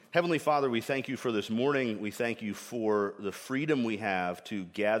Heavenly Father, we thank you for this morning. We thank you for the freedom we have to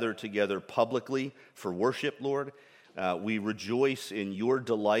gather together publicly for worship, Lord. We rejoice in your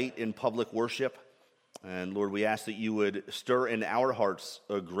delight in public worship. And Lord, we ask that you would stir in our hearts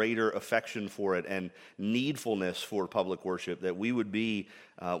a greater affection for it and needfulness for public worship, that we would be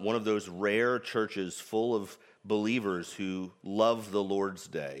one of those rare churches full of believers who love the Lord's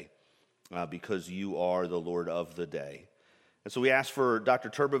day because you are the Lord of the day. And so we ask for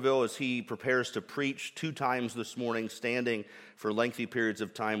Dr. Turbeville as he prepares to preach 2 times this morning, standing for lengthy periods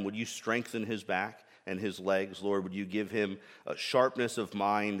of time. Would you strengthen his back and his legs, Lord? Would you give him a sharpness of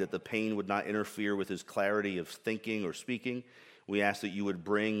mind that the pain would not interfere with his clarity of thinking or speaking? We ask that you would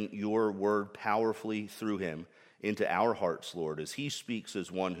bring your word powerfully through him into our hearts, Lord, as he speaks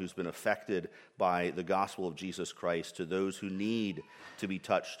as one who's been affected by the gospel of Jesus Christ to those who need to be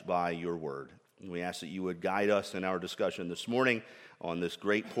touched by your word. We ask that you would guide us in our discussion this morning on this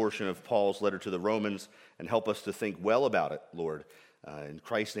great portion of Paul's letter to the Romans and help us to think well about it, Lord. In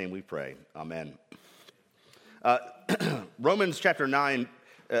Christ's name we pray. Amen. Romans chapter 9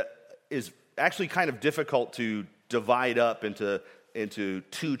 is actually kind of difficult to divide up into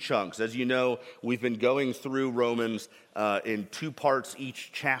 2 chunks. As you know, we've been going through Romans in 2 parts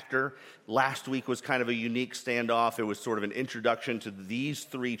each chapter. Last week was kind of a unique standoff. It was sort of an introduction to these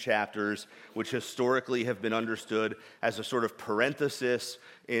 3 chapters, which historically have been understood as a sort of parenthesis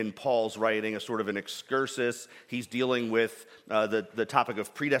in Paul's writing, a sort of an excursus. He's dealing with the topic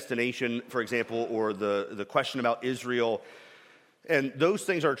of predestination, for example, or the question about Israel. And those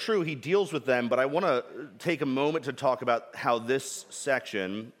things are true. He deals with them, but I want to take a moment to talk about how this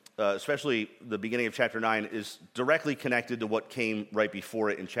section, especially the beginning of chapter 9, is directly connected to what came right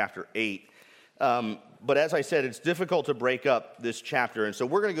before it in chapter 8. But as I said, it's difficult to break up this chapter. And so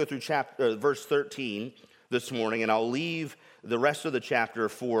we're going to go through verse 13 this morning, and I'll leave the rest of the chapter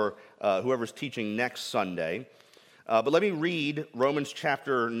for whoever's teaching next Sunday. But let me read Romans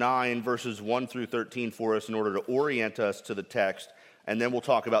chapter 9, verses 1 through 13 for us in order to orient us to the text, and then we'll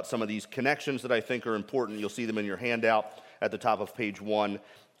talk about some of these connections that I think are important. You'll see them in your handout at the top of page 1,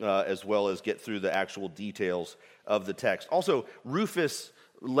 as well as get through the actual details of the text. Also, Rufus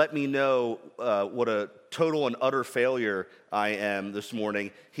let me know what a total and utter failure I am this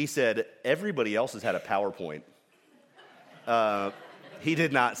morning. He said, everybody else has had a PowerPoint. He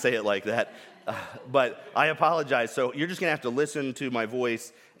did not say it like that. But I apologize. So you're just going to have to listen to my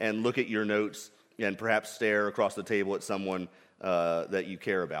voice and look at your notes and perhaps stare across the table at someone that you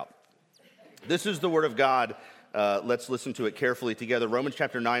care about. This is the word of God. Let's listen to it carefully together. Romans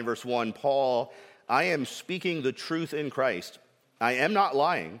chapter 9, verse 1. Paul, I am speaking the truth in Christ. I am not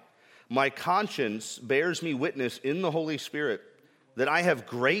lying. My conscience bears me witness in the Holy Spirit that I have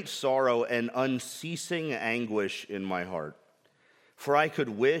great sorrow and unceasing anguish in my heart. For I could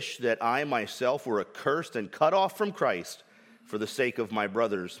wish that I myself were accursed and cut off from Christ for the sake of my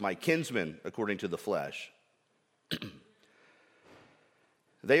brothers, my kinsmen, according to the flesh.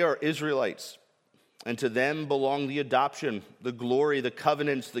 They are Israelites, and to them belong the adoption, the glory, the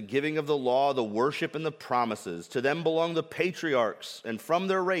covenants, the giving of the law, the worship, and the promises. To them belong the patriarchs, and from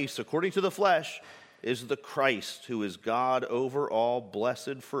their race, according to the flesh, is the Christ, who is God over all,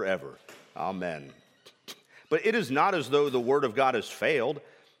 blessed forever. Amen. But it is not as though the word of God has failed,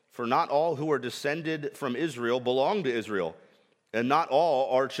 for not all who are descended from Israel belong to Israel, and not all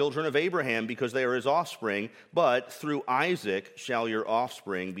are children of Abraham because they are his offspring, but through Isaac shall your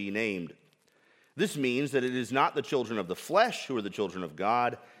offspring be named. This means that it is not the children of the flesh who are the children of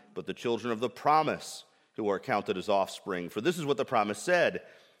God, but the children of the promise who are counted as offspring. For this is what the promise said,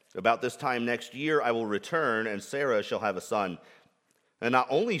 about this time next year I will return, and Sarah shall have a son. And not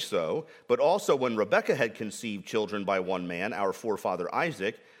only so, but also when Rebekah had conceived children by one man, our forefather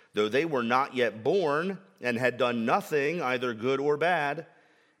Isaac, though they were not yet born and had done nothing, either good or bad,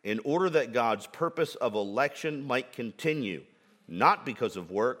 in order that God's purpose of election might continue, not because of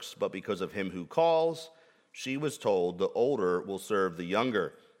works, but because of him who calls, she was told, the older will serve the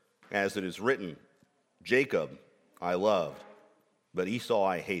younger. As it is written, Jacob I loved, but Esau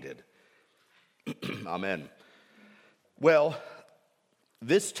I hated. Amen. Well,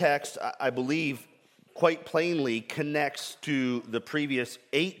 this text, I believe, quite plainly connects to the previous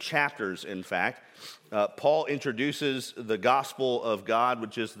 8 chapters, in fact. Paul introduces the gospel of God,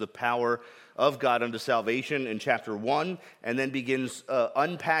 which is the power of God unto salvation in chapter 1, and then begins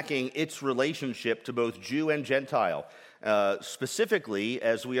unpacking its relationship to both Jew and Gentile, specifically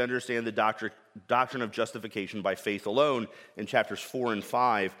as we understand the doctrine of justification by faith alone in chapters 4 and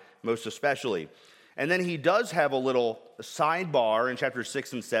 5, most especially. And then he does have a little sidebar in chapters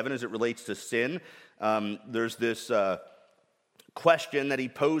 6 and 7 as it relates to sin. There's this question that he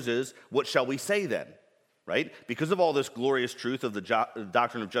poses, what shall we say then? Right? Because of all this glorious truth of the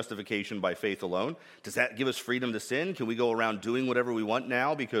doctrine of justification by faith alone, does that give us freedom to sin? Can we go around doing whatever we want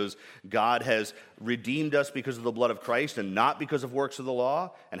now because God has redeemed us because of the blood of Christ and not because of works of the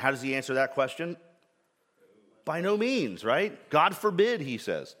law? And how does he answer that question? By no means, right? God forbid, he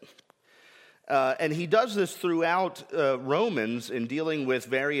says. And he does this throughout Romans in dealing with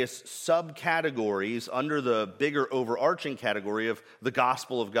various subcategories under the bigger overarching category of the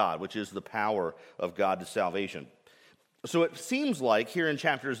gospel of God, which is the power of God to salvation. So it seems like here in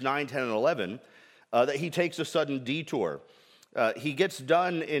chapters 9, 10, and 11 that he takes a sudden detour. He gets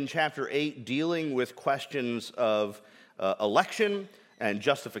done in chapter 8 dealing with questions of election and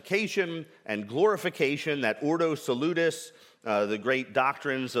justification and glorification, that ordo salutis, the great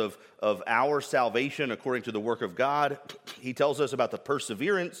doctrines of our salvation according to the work of God. He tells us about the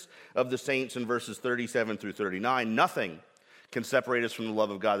perseverance of the saints in verses 37 through 39. Nothing can separate us from the love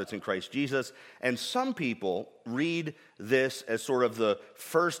of God that's in Christ Jesus. And some people read this as sort of the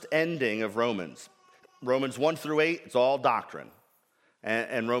first ending of Romans. Romans 1 through 8, it's all doctrine.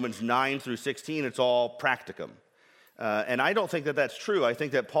 And Romans 9 through 16, it's all practicum. And I don't think that that's true. I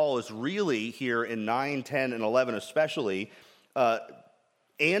think that Paul is really here in 9, 10, and 11 especially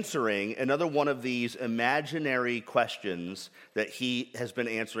answering another one of these imaginary questions that he has been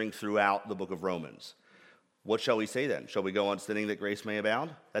answering throughout the book of Romans. What shall we say then? Shall we go on sinning that grace may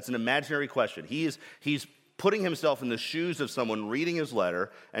abound? That's an imaginary question. He's putting himself in the shoes of someone reading his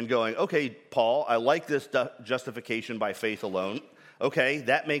letter and going, okay, Paul, I like this justification by faith alone. Okay,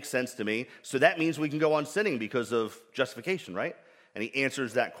 that makes sense to me. So that means we can go on sinning because of justification, right? And he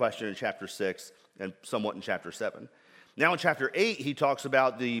answers that question in chapter 6 and somewhat in chapter 7. Now in chapter 8, he talks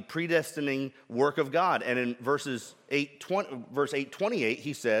about the predestining work of God. And in verse 8:28,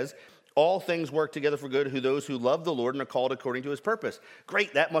 he says, all things work together for good who those who love the Lord and are called according to his purpose.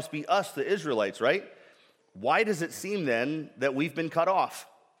 Great, that must be us, the Israelites, right? Why does it seem then that we've been cut off?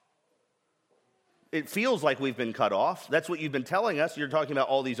 It feels like we've been cut off. That's what you've been telling us. You're talking about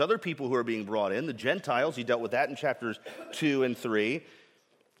all these other people who are being brought in, the Gentiles. You dealt with that in chapters 2 and 3.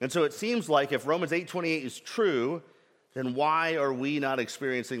 And so it seems like if Romans 8:28 is true, then why are we not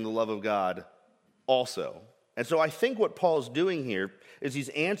experiencing the love of God also? And so I think what Paul's doing here is he's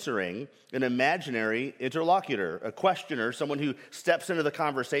answering an imaginary interlocutor, a questioner, someone who steps into the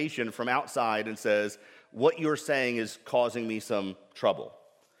conversation from outside and says, what you're saying is causing me some trouble.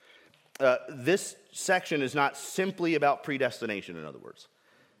 This section is not simply about predestination, in other words.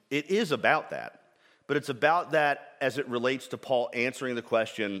 It is about that, but it's about that as it relates to Paul answering the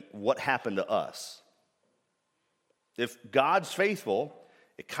question, what happened to us? If God's faithful,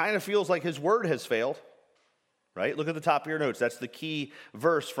 it kind of feels like his word has failed, right? Look at the top of your notes. That's the key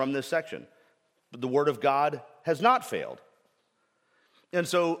verse from this section. The word of God has not failed. And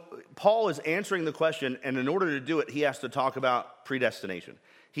so Paul is answering the question, and in order to do it, he has to talk about predestination.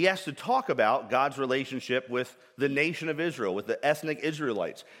 He has to talk about God's relationship with the nation of Israel, with the ethnic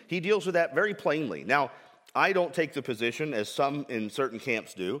Israelites. He deals with that very plainly. Now, I don't take the position, as some in certain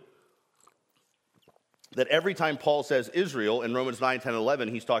camps do, that every time Paul says Israel in Romans 9, 10, 11,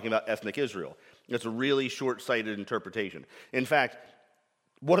 he's talking about ethnic Israel. It's a really short-sighted interpretation. In fact,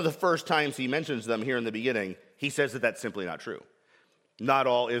 one of the first times he mentions them here in the beginning, he says that that's simply not true. Not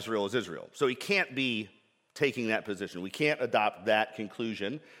all Israel is Israel. So he can't be taking that position. We can't adopt that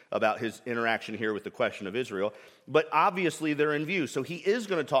conclusion about his interaction here with the question of Israel. But obviously they're in view. So he is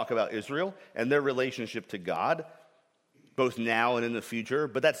going to talk about Israel and their relationship to God, both now and in the future.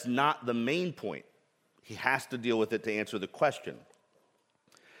 But that's not the main point. He has to deal with it to answer the question.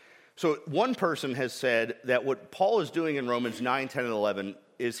 So one person has said that what Paul is doing in Romans 9, 10, and 11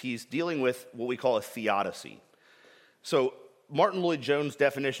 is he's dealing with what we call a theodicy. So Martin Lloyd-Jones'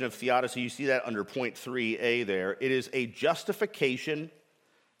 definition of theodicy, you see that under point 3a there. It is a justification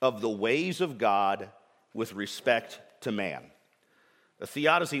of the ways of God with respect to man. A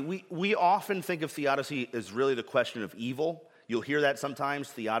theodicy, we often think of theodicy as really the question of evil. You'll hear that sometimes.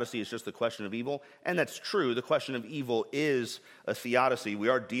 Theodicy is just the question of evil. And that's true. The question of evil is a theodicy. We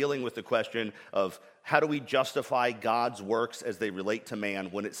are dealing with the question of how do we justify God's works as they relate to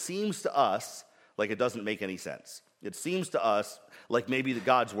man when it seems to us like it doesn't make any sense. It seems to us like maybe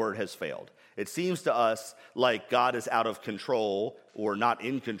God's word has failed. It seems to us like God is out of control, or not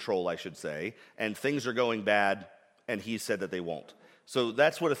in control, I should say, and things are going bad, and he said that they won't. So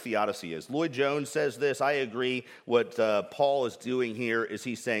that's what a theodicy is. Lloyd-Jones says this. I agree. What Paul is doing here is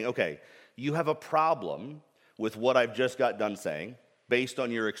he's saying, okay, you have a problem with what I've just got done saying based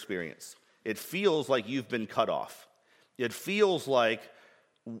on your experience. It feels like you've been cut off. It feels like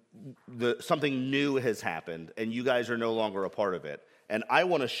something new has happened, and you guys are no longer a part of it. And I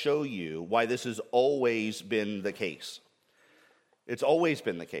want to show you why this has always been the case. It's always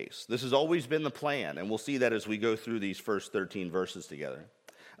been the case. This has always been the plan, and we'll see that as we go through these first 13 verses together.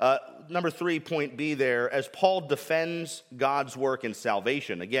 Number 3, point B there, as Paul defends God's work in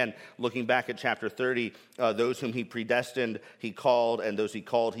salvation. Again, looking back at chapter 30, those whom he predestined, he called, and those he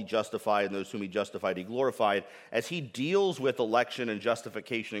called, he justified, and those whom he justified, he glorified. As he deals with election and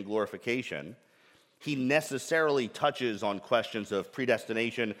justification and glorification, he necessarily touches on questions of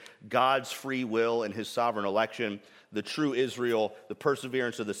predestination, God's free will and his sovereign election, the true Israel, the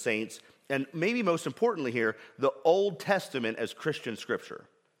perseverance of the saints, and maybe most importantly here, the Old Testament as Christian scripture.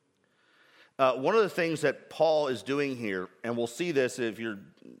 One of the things that Paul is doing here, and we'll see this if you're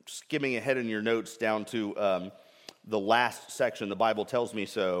skimming ahead in your notes down to the last section, the Bible tells me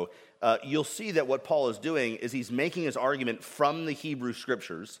so, you'll see that what Paul is doing is he's making his argument from the Hebrew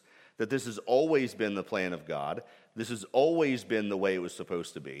scriptures that this has always been the plan of God. This has always been the way it was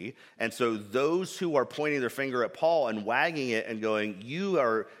supposed to be. And so those who are pointing their finger at Paul and wagging it and going,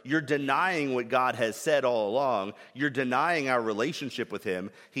 you're denying what God has said all along. You're denying our relationship with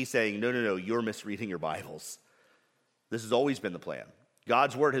him. He's saying, no, you're misreading your Bibles. This has always been the plan.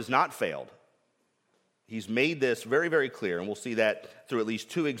 God's word has not failed. He's made this very, very clear, and we'll see that through at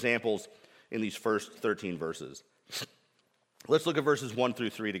least 2 examples in these first 13 verses. Let's look at verses 1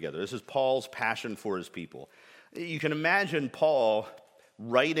 through 3 together. This is Paul's passion for his people. You can imagine Paul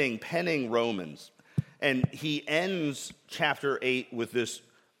penning Romans, and he ends chapter 8 with this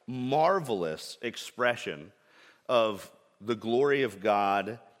marvelous expression of the glory of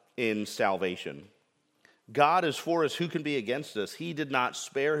God in salvation. God is for us, who can be against us? He did not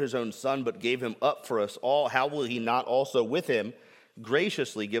spare his own son, but gave him up for us all. How will he not also with him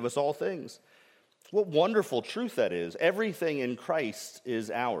graciously give us all things? What wonderful truth that is. Everything in Christ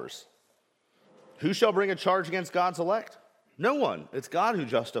is ours. Who shall bring a charge against God's elect? No one. It's God who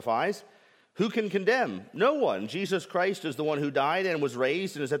justifies. Who can condemn? No one. Jesus Christ is the one who died and was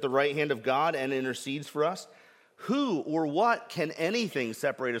raised and is at the right hand of God and intercedes for us. Who or what can anything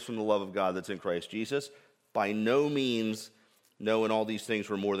separate us from the love of God that's in Christ Jesus? By no means. No, in all these things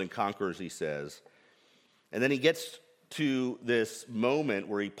we're more than conquerors, he says. And then he gets to this moment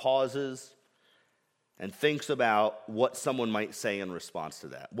where he pauses and thinks about what someone might say in response to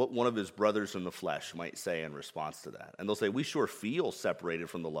that, what one of his brothers in the flesh might say in response to that. And they'll say, we sure feel separated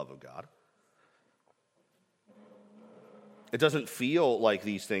from the love of God. It doesn't feel like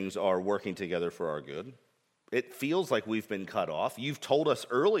these things are working together for our good. It feels like we've been cut off. You've told us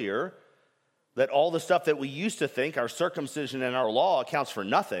earlier that all the stuff that we used to think, our circumcision and our law, accounts for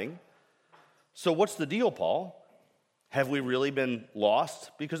nothing. So what's the deal, Paul? Have we really been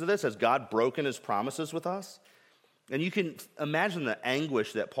lost because of this? Has God broken his promises with us? And you can imagine the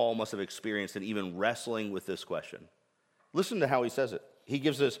anguish that Paul must have experienced in even wrestling with this question. Listen to how he says it. He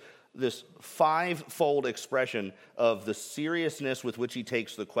gives us this 5-fold expression of the seriousness with which he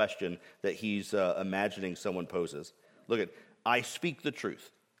takes the question that he's imagining someone poses. Look at, I speak the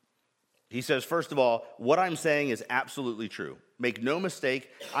truth. He says, first of all, what I'm saying is absolutely true. Make no mistake,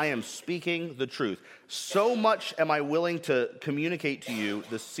 I am speaking the truth. So much am I willing to communicate to you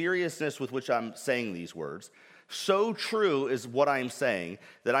the seriousness with which I'm saying these words. So true is what I'm saying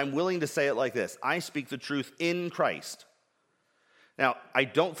that I'm willing to say it like this. I speak the truth in Christ. Now, I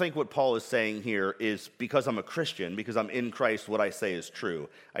don't think what Paul is saying here is because I'm a Christian, because I'm in Christ, what I say is true.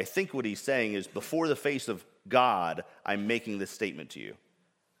 I think what he's saying is before the face of God, I'm making this statement to you.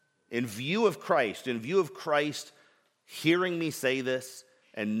 In view of Christ, hearing me say this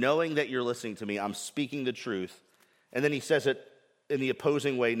and knowing that you're listening to me, I'm speaking the truth. And then he says it in the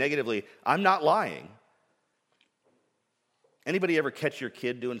opposing way, negatively, I'm not lying. Anybody ever catch your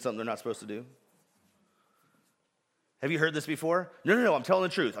kid doing something they're not supposed to do? Have you heard this before? No, I'm telling the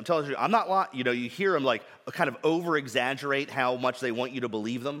truth. I'm not lying. You hear them like kind of over-exaggerate how much they want you to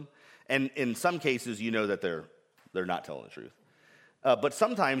believe them. And in some cases, you know that they're not telling the truth. But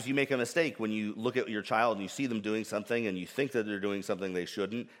sometimes you make a mistake when you look at your child and you see them doing something and you think that they're doing something they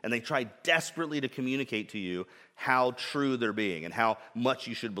shouldn't, and they try desperately to communicate to you how true they're being and how much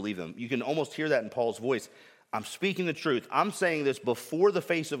you should believe them. You can almost hear that in Paul's voice. I'm speaking the truth. I'm saying this before the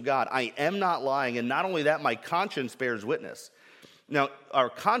face of God. I am not lying, and not only that, my conscience bears witness. Now, our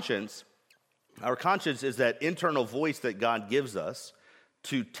conscience is that internal voice that God gives us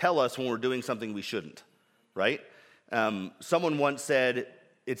to tell us when we're doing something we shouldn't, right? Someone once said,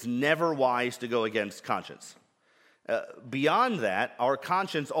 it's never wise to go against conscience. Beyond that, our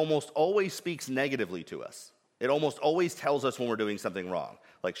conscience almost always speaks negatively to us. It almost always tells us when we're doing something wrong.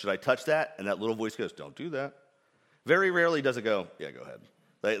 Like, should I touch that? And that little voice goes, don't do that. Very rarely does it go, yeah, go ahead.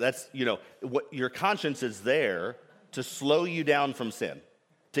 That's, what your conscience is there to slow you down from sin,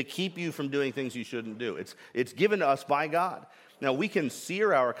 to keep you from doing things you shouldn't do. It's given to us by God. Now, we can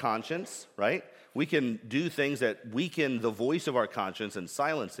sear our conscience, right? We can do things that weaken the voice of our conscience and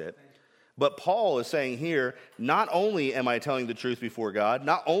silence it. But Paul is saying here, not only am I telling the truth before God,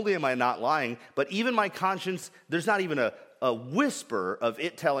 not only am I not lying, but even my conscience, there's not even a whisper of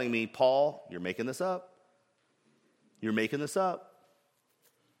it telling me, Paul, you're making this up. You're making this up.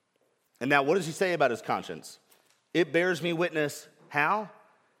 And now what does he say about his conscience? It bears me witness. How?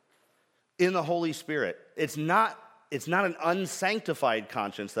 In the Holy Spirit. It's not an unsanctified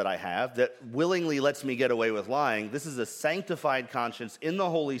conscience that I have that willingly lets me get away with lying. This is a sanctified conscience in the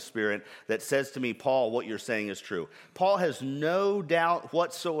Holy Spirit that says to me, Paul, what you're saying is true. Paul has no doubt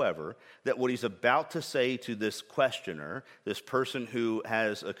whatsoever that what he's about to say to this questioner, this person who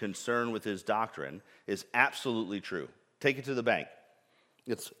has a concern with his doctrine, is absolutely true. Take it to the bank.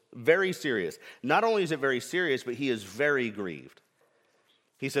 It's very serious. Not only is it very serious, but he is very grieved.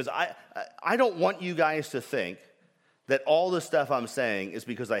 He says, I don't want you guys to think that all the stuff I'm saying is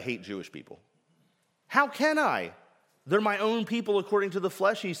because I hate Jewish people. How can I? They're my own people according to the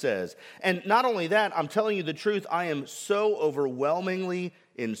flesh, he says. And not only that, I'm telling you the truth, I am so overwhelmingly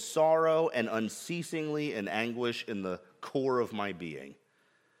in sorrow and unceasingly in anguish in the core of my being.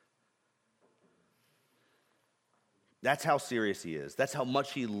 That's how serious he is. That's how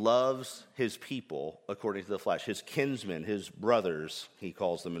much he loves his people according to the flesh. His kinsmen, his brothers, he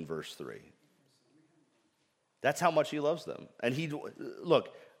calls them in verse 3. That's how much he loves them. And look,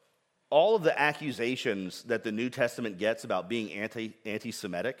 all of the accusations that the New Testament gets about being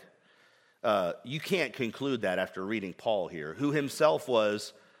anti-Semitic, you can't conclude that after reading Paul here, who himself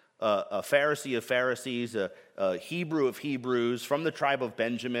was a Pharisee of Pharisees, a Hebrew of Hebrews, from the tribe of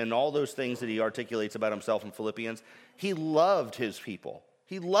Benjamin, all those things that he articulates about himself in Philippians. He loved his people.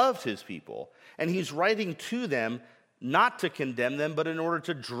 He loved his people. And he's writing to them not to condemn them, but in order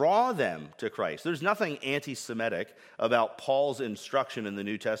to draw them to Christ. There's nothing anti-Semitic about Paul's instruction in the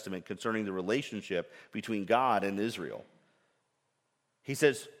New Testament concerning the relationship between God and Israel. He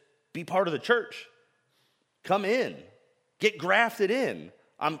says, be part of the church. Come in. Get grafted in.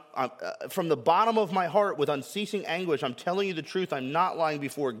 I'm from the bottom of my heart, with unceasing anguish, I'm telling you the truth. I'm not lying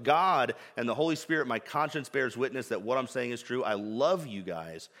before God and the Holy Spirit. My conscience bears witness that what I'm saying is true. I love you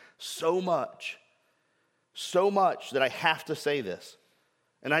guys so much that I have to say this.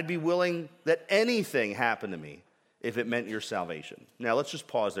 And I'd be willing that anything happened to me if it meant your salvation. Now, let's just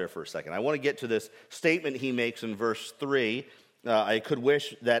pause there for a second. I want to get to this statement he makes in verse 3. I could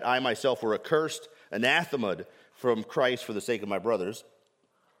wish that I myself were accursed, anathemaed from Christ for the sake of my brothers.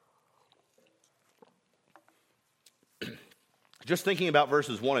 Just thinking about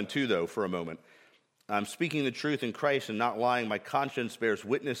verses 1 and 2, though, for a moment. I'm speaking the truth in Christ and not lying. My conscience bears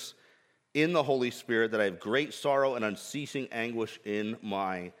witness in the Holy Spirit that I have great sorrow and unceasing anguish in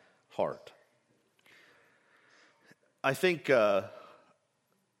my heart. I think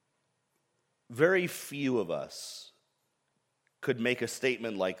very few of us could make a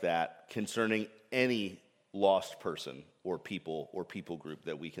statement like that concerning any lost person or people group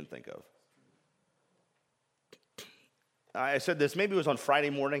that we can think of. I said this, maybe it was on Friday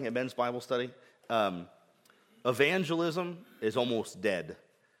morning at men's Bible study. Evangelism is almost dead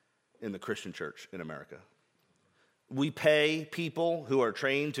in the Christian church in America. We pay people who are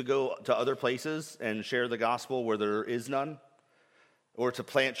trained to go to other places and share the gospel where there is none, or to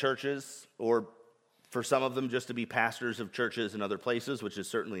plant churches, or for some of them just to be pastors of churches in other places, which is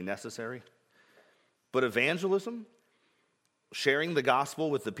certainly necessary. But evangelism, sharing the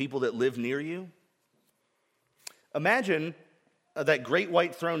gospel with the people that live near you, imagine that great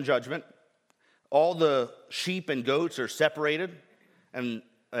white throne judgment. All the sheep and goats are separated, and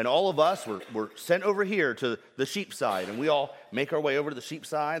all of us were sent over here to the sheep side, and we all make our way over to the sheep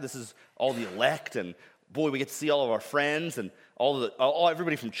side. This is all the elect, and boy, we get to see all of our friends and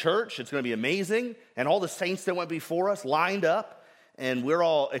everybody from church. It's going to be amazing, and all the saints that went before us lined up, and we're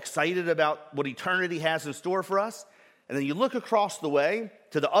all excited about what eternity has in store for us. And then you look across the way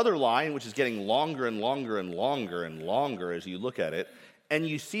to the other line, which is getting longer and longer and longer and longer as you look at it, and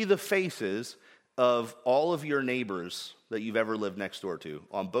you see the faces of all of your neighbors that you've ever lived next door to,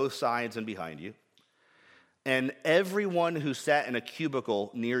 on both sides and behind you. And everyone who sat in a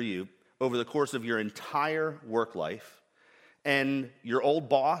cubicle near you over the course of your entire work life, and your old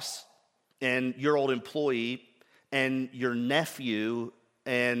boss, and your old employee, and your nephew,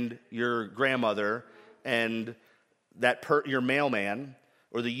 and your grandmother, and your mailman,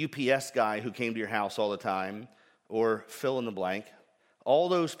 or the UPS guy who came to your house all the time, or fill in the blank, all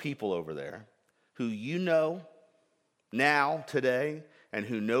those people over there who you know now, today, and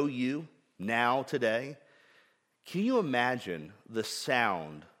who know you now today, can you imagine the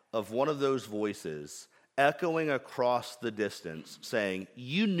sound of one of those voices echoing across the distance saying,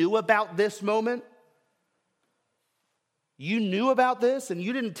 you knew about this moment? You knew about this and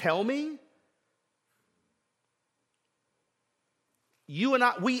you didn't tell me? You and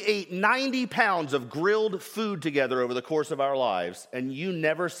I, we ate 90 pounds of grilled food together over the course of our lives, and you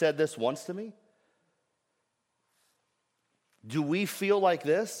never said this once to me? Do we feel like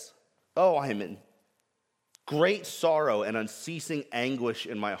this? Oh, I'm in great sorrow and unceasing anguish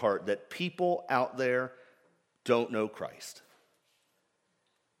in my heart that people out there don't know Christ.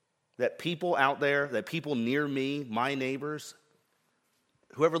 That people out there, that people near me, my neighbors,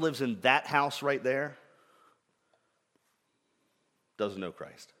 whoever lives in that house right there, doesn't know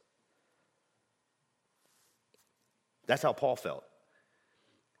Christ. That's how Paul felt.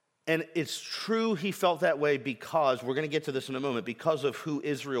 And it's true he felt that way because, we're going to get to this in a moment, because of who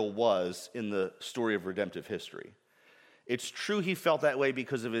Israel was in the story of redemptive history. It's true he felt that way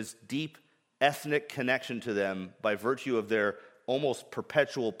because of his deep ethnic connection to them by virtue of their almost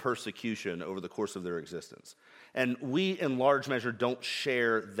perpetual persecution over the course of their existence. And we, in large measure, don't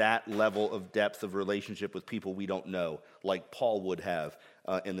share that level of depth of relationship with people we don't know, like Paul would have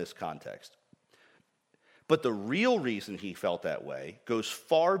in this context. But the real reason he felt that way goes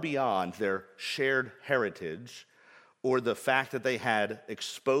far beyond their shared heritage or the fact that they had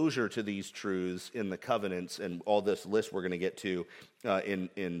exposure to these truths in the covenants and all this list we're going to get to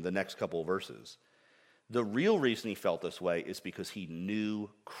in the next couple of verses. The real reason he felt this way is because he knew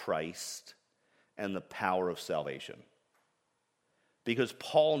Christ and the power of salvation. Because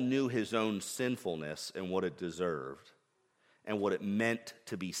Paul knew his own sinfulness and what it deserved and what it meant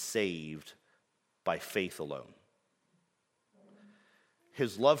to be saved by faith alone.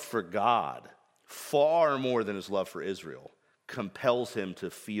 His love for God, far more than his love for Israel, compels him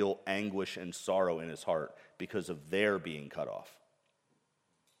to feel anguish and sorrow in his heart because of their being cut off.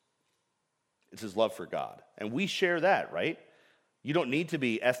 It's his love for God. And we share that, right? You don't need to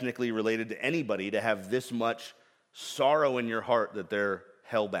be ethnically related to anybody to have this much sorrow in your heart that they're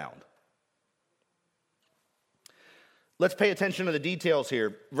hell-bound. Let's pay attention to the details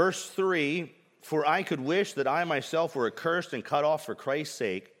here. Verse 3, for I could wish that I myself were accursed and cut off for Christ's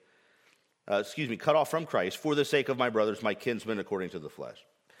sake, cut off from Christ for the sake of my brothers, my kinsmen according to the flesh.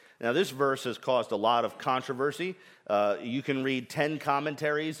 Now, this verse has caused a lot of controversy. You can read 10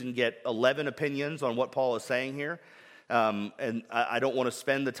 commentaries and get 11 opinions on what Paul is saying here. And I don't want to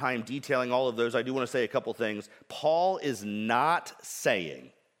spend the time detailing all of those. I do want to say a couple things. Paul is not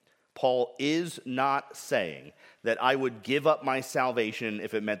saying that I would give up my salvation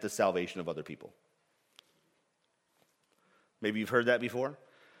if it meant the salvation of other people. Maybe you've heard that before.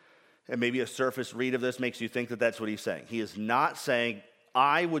 And maybe a surface read of this makes you think that that's what he's saying. He is not saying,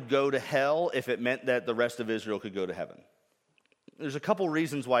 I would go to hell if it meant that the rest of Israel could go to heaven. There's a couple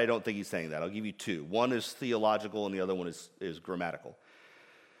reasons why I don't think he's saying that. I'll give you two. One is theological and the other one is grammatical.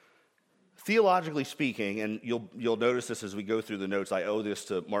 Theologically speaking, and you'll notice this as we go through the notes, I owe this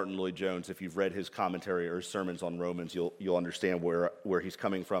to Martin Lloyd-Jones. If you've read his commentary or his sermons on Romans, you'll understand where he's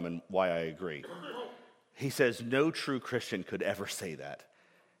coming from and why I agree. He says, no true Christian could ever say that.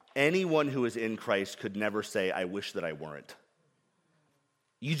 Anyone who is in Christ could never say, I wish that I weren't.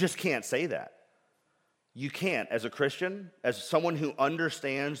 You just can't say that. You can't, as a Christian, as someone who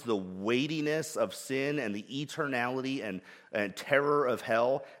understands the weightiness of sin and the eternality and terror of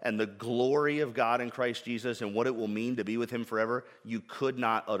hell and the glory of God in Christ Jesus and what it will mean to be with him forever, you could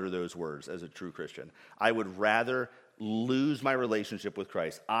not utter those words as a true Christian. I would rather lose my relationship with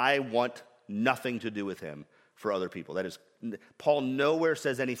Christ. I want nothing to do with him for other people. That is, Paul nowhere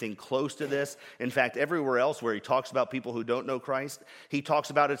says anything close to this. In fact, everywhere else where he talks about people who don't know Christ, he talks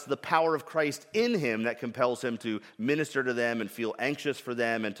about it's the power of Christ in him that compels him to minister to them and feel anxious for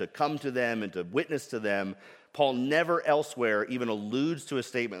them and to come to them and to witness to them. Paul never elsewhere even alludes to a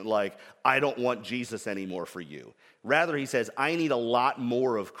statement like, I don't want Jesus anymore for you. Rather, he says, I need a lot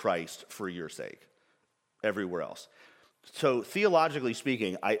more of Christ for your sake, everywhere else. So theologically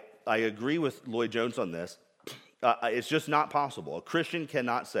speaking, I agree with Lloyd-Jones on this. It's just not possible. A Christian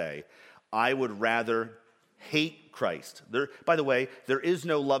cannot say, I would rather hate Christ. By the way, there is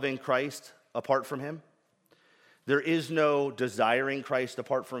no loving Christ apart from him. There is no desiring Christ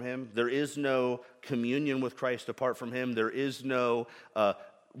apart from him. There is no communion with Christ apart from him. There is no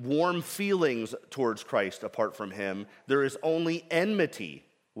warm feelings towards Christ apart from him. There is only enmity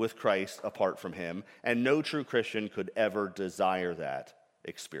with Christ apart from him. And no true Christian could ever desire that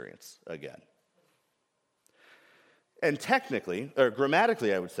experience again. And technically, or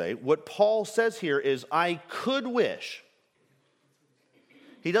grammatically, I would say, what Paul says here is, I could wish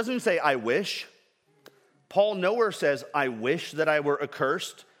He doesn't say, I wish. Paul nowhere says, I wish that I were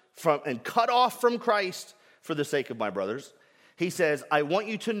accursed and cut off from Christ for the sake of my brothers. He says, I want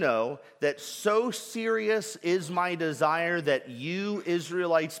you to know that so serious is my desire that you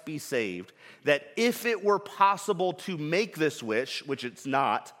Israelites be saved, that if it were possible to make this wish, which it's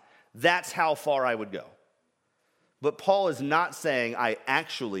not, that's how far I would go. But Paul is not saying, I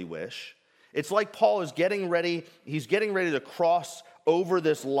actually wish. It's like Paul is getting ready, he's getting ready to cross over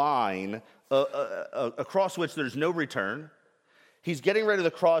this line across which there's no return. He's getting ready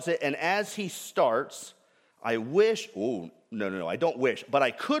to cross it, and as he starts, I wish, no, I don't wish, but I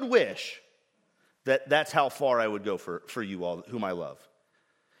could wish that that's how far I would go for you all whom I love.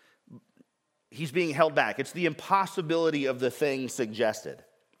 He's being held back. It's the impossibility of the thing suggested.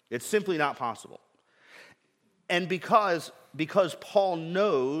 It's simply not possible. And because Paul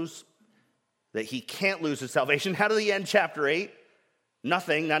knows that he can't lose his salvation, how do he end chapter 8?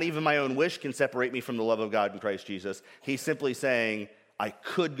 Nothing, not even my own wish can separate me from the love of God in Christ Jesus. He's simply saying, I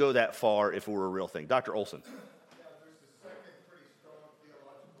could go that far if it were a real thing. Dr. Olson. Yeah, there's a second pretty strong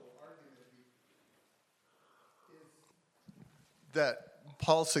theological argument that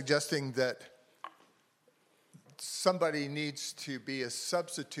Paul's suggesting that somebody needs to be a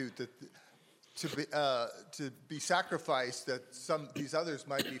substitute, that to be sacrificed, that these others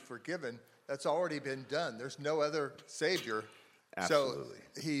might be forgiven. That's already been done. There's no other Savior. Absolutely.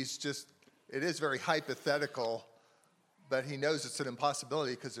 So it is very hypothetical, but he knows it's an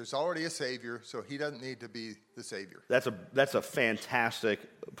impossibility because there's already a Savior, so he doesn't need to be the Savior. That's a fantastic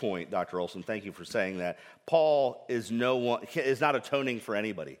point, Dr. Olson. Thank you for saying that. Paul is not atoning for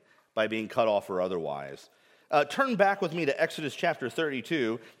anybody by being cut off or otherwise. Turn back with me to Exodus chapter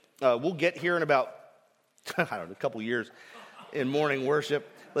 32. We'll get here in about, a couple years in morning worship.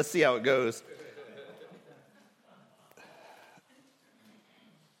 Let's see how it goes.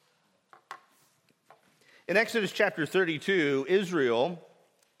 In Exodus chapter 32, Israel,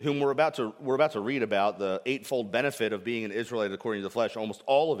 whom we're about to read about, the eightfold benefit of being an Israelite according to the flesh, almost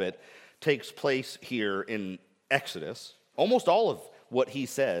all of it takes place here in Exodus. Almost all of what he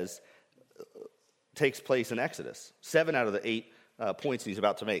says takes place in Exodus. 7 out of the 8 points he's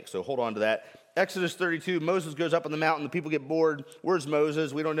about to make. So hold on to that. Exodus 32, Moses goes up on the mountain. The people get bored. Where's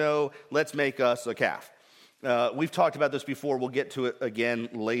Moses? We don't know. Let's make us a calf. We've talked about this before. We'll get to it again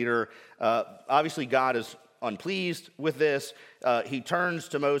later. Obviously, God is unpleased with this. He turns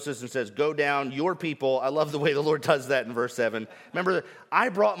to Moses and says, go down, your people. I love the way the Lord does that in verse 7. Remember, I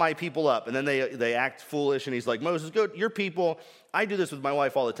brought my people up, and then they act foolish, and he's like, Moses, go, your people. I do this with my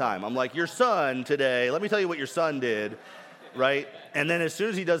wife all the time. I'm like, your son today, let me tell you what your son did, right? And then as soon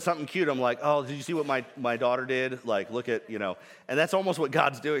as he does something cute, I'm like, oh, did you see what my daughter did? Like, look at, and that's almost what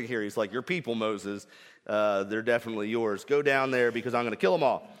God's doing here. He's like, your people, Moses, they're definitely yours. Go down there because I'm going to kill them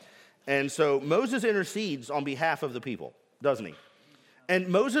all. And so Moses intercedes on behalf of the people, doesn't he? And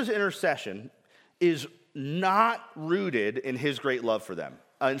Moses' intercession is not rooted in his great love for them.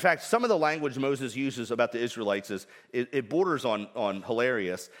 In fact, some of the language Moses uses about the Israelites it borders on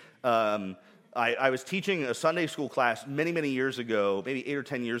hilarious. I was teaching a Sunday school class many, many years ago, maybe 8 or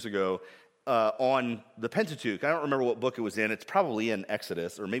 10 years ago, on the Pentateuch. I don't remember what book it was in. It's probably in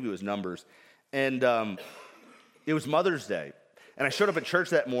Exodus, or maybe it was Numbers. And it was Mother's Day. And I showed up at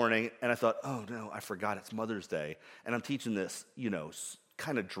church that morning, and I thought, oh, no, I forgot it's Mother's Day. And I'm teaching this,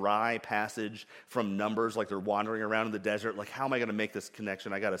 kind of dry passage from Numbers, like they're wandering around in the desert. Like, how am I going to make this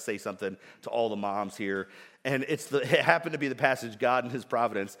connection? I got to say something to all the moms here. And it happened to be the passage, God and his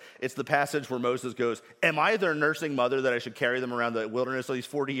providence. It's the passage where Moses goes, am I their nursing mother that I should carry them around the wilderness all these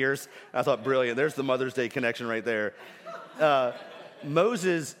 40 years? I thought, brilliant. There's the Mother's Day connection right there.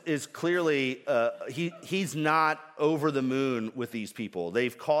 Moses is clearly, he's not over the moon with these people.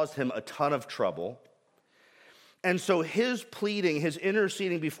 They've caused him a ton of trouble. And so his pleading, his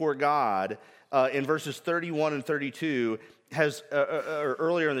interceding before God in verses 31 and 32 or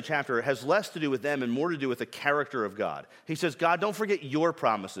earlier in the chapter, has less to do with them and more to do with the character of God. He says, God, don't forget your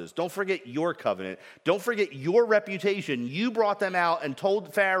promises. Don't forget your covenant. Don't forget your reputation. You brought them out and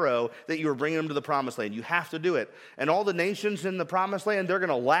told Pharaoh that you were bringing them to the promised land. You have to do it. And all the nations in the promised land, they're going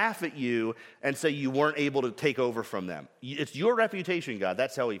to laugh at you and say you weren't able to take over from them. It's your reputation, God.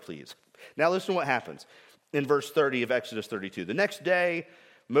 That's how he pleads. Now listen to what happens in verse 30 of Exodus 32. The next day,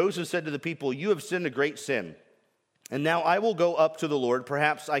 Moses said to the people, you have sinned a great sin. And now I will go up to the Lord.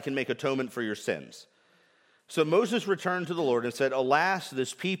 Perhaps I can make atonement for your sins. So Moses returned to the Lord and said, alas,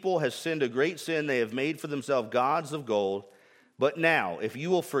 this people has sinned a great sin. They have made for themselves gods of gold. But now, if you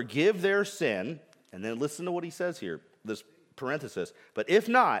will forgive their sin, and then listen to what he says here, this parenthesis, but if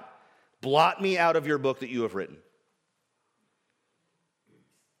not, blot me out of your book that you have written.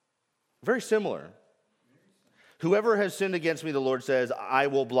 Very similar. Whoever has sinned against me, the Lord says, I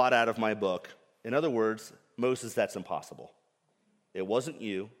will blot out of my book. In other words, Moses, that's impossible. It wasn't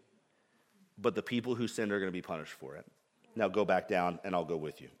you, but the people who sinned are going to be punished for it. Now go back down and I'll go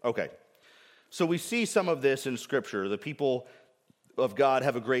with you. Okay. So we see some of this in Scripture. The people of God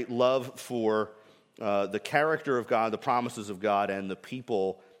have a great love for the character of God, the promises of God, and the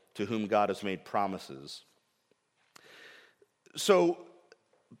people to whom God has made promises. So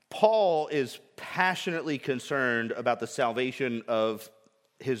Paul is passionately concerned about the salvation of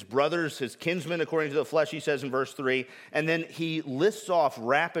his brothers, his kinsmen, according to the flesh, he says in verse 3. And then he lists off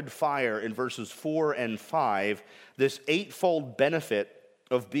rapid fire in verses 4 and 5, this eightfold benefit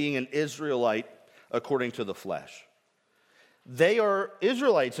of being an Israelite according to the flesh. They are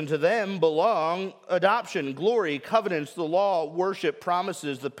Israelites, and to them belong adoption, glory, covenants, the law, worship,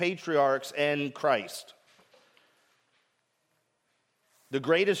 promises, the patriarchs, and Christ. The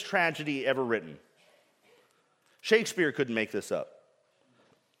greatest tragedy ever written. Shakespeare couldn't make this up.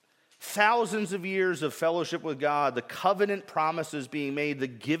 Thousands of years of fellowship with God, the covenant promises being made, the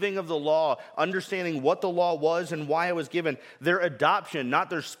giving of the law, understanding what the law was and why it was given, their adoption, not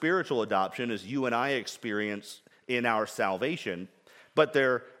their spiritual adoption as you and I experience in our salvation, but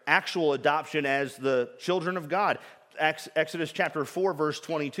their actual adoption as the children of God. Exodus chapter 4, verse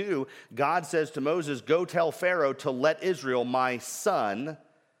 22, God says to Moses, go tell Pharaoh to let Israel, my son,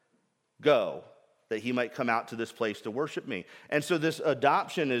 go, that he might come out to this place to worship me. And so this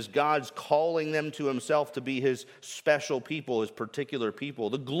adoption is God's calling them to himself to be his special people, his particular people.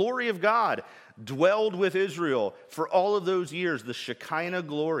 The glory of God dwelled with Israel for all of those years, the Shekinah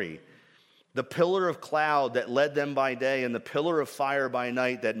glory, the pillar of cloud that led them by day and the pillar of fire by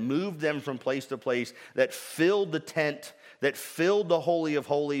night that moved them from place to place, that filled the tent, that filled the Holy of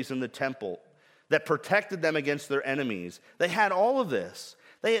Holies in the temple, that protected them against their enemies. They had all of this.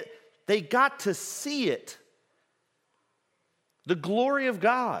 They got to see it. The glory of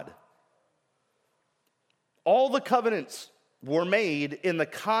God. All the covenants were made in the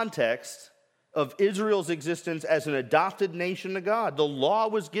context of Israel's existence as an adopted nation to God. The law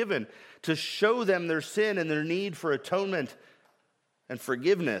was given to show them their sin and their need for atonement and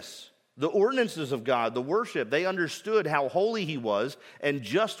forgiveness. The ordinances of God, the worship, they understood how holy he was and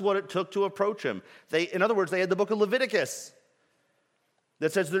just what it took to approach him. In other words, they had the book of Leviticus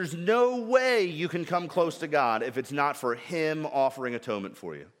that says there's no way you can come close to God if it's not for him offering atonement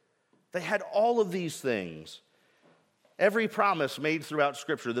for you. They had all of these things. Every promise made throughout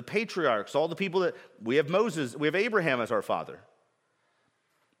Scripture, the patriarchs, all the people that, we have Moses, we have Abraham as our father.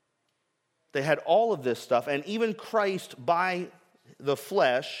 They had all of this stuff, and even Christ by the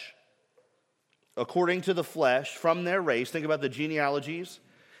flesh, according to the flesh, from their race. Think about the genealogies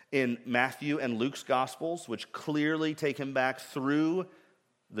in Matthew and Luke's Gospels, which clearly take him back through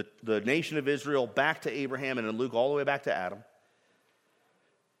the nation of Israel, back to Abraham, and in Luke all the way back to Adam.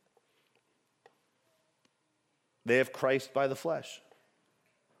 They have Christ by the flesh.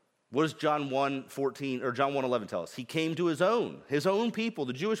 What does John 1:14 or John 1:11 tell us? He came to his own people,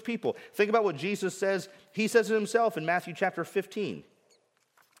 the Jewish people. Think about what Jesus says. He says it himself in Matthew chapter 15.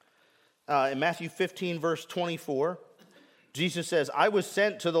 In Matthew 15, verse 24, Jesus says, I was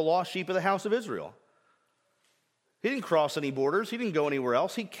sent to the lost sheep of the house of Israel. He didn't cross any borders. He didn't go anywhere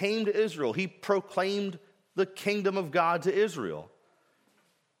else. He came to Israel. He proclaimed the kingdom of God to Israel.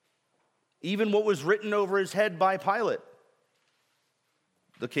 Even what was written over his head by Pilate,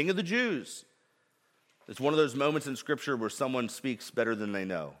 the king of the Jews. It's one of those moments in Scripture where someone speaks better than they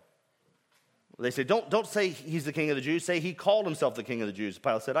know. They say, don't say he's the king of the Jews. Say he called himself the king of the Jews.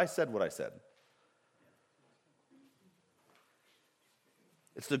 Pilate said, I said what I said.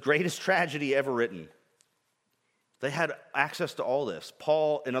 It's the greatest tragedy ever written. They had access to all this.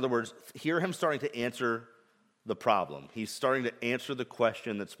 Paul, in other words, hear him starting to answer the problem. He's starting to answer the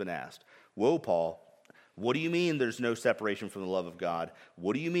question that's been asked. Whoa, Paul, what do you mean there's no separation from the love of God?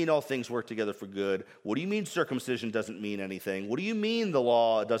 What do you mean all things work together for good? What do you mean circumcision doesn't mean anything? What do you mean the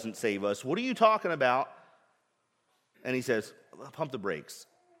law doesn't save us? What are you talking about? And he says, pump the brakes.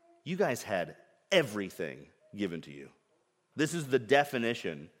 You guys had everything given to you. This is the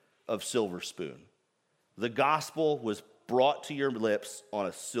definition of silver spoon. The gospel was brought to your lips on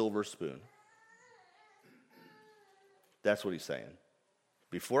a silver spoon. That's what he's saying.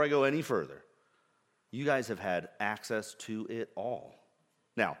 Before I go any further, you guys have had access to it all.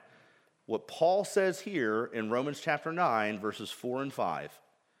 Now, what Paul says here in Romans chapter 9, verses 4 and 5,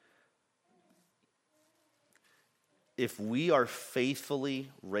 if we are faithfully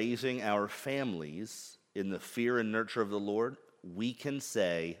raising our families in the fear and nurture of the Lord, we can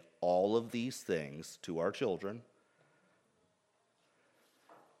say all of these things to our children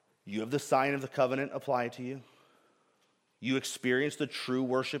You have the sign of the covenant applied to you. You experience the true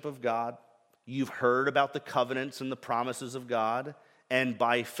worship of God. You've heard about the covenants and the promises of God. And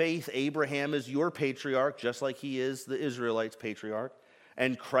by faith, Abraham is your patriarch, just like he is the Israelites' patriarch.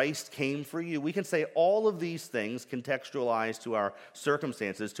 And Christ came for you. We can say all of these things contextualized to our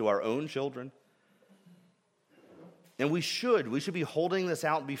circumstances, to our own children. And we should be holding this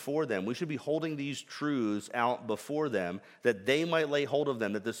out before them. We should be holding these truths out before them that they might lay hold of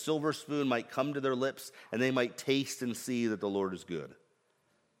them, that the silver spoon might come to their lips and they might taste and see that the Lord is good.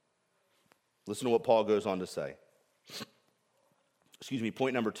 Listen to what Paul goes on to say.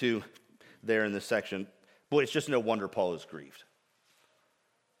 Point number 2 there in this section. Boy, it's just no wonder Paul is grieved.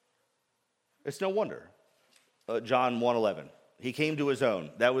 It's no wonder. John 1:11. He came to his own.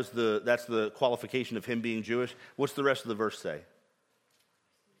 That's the qualification of him being Jewish. What's the rest of the verse say?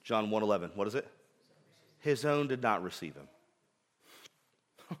 John 1:11. What is it? His own did not receive him.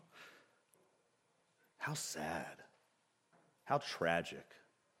 How sad. How tragic.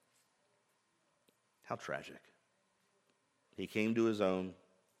 How tragic. He came to his own.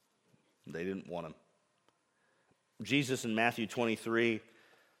 They didn't want him. Jesus in Matthew 23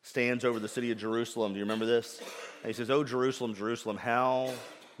 stands over the city of Jerusalem. Do you remember this? And he says, "Oh, Jerusalem, Jerusalem, how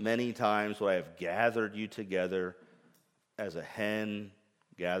many times would I have gathered you together as a hen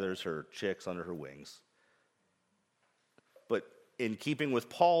gathers her chicks under her wings?" But in keeping with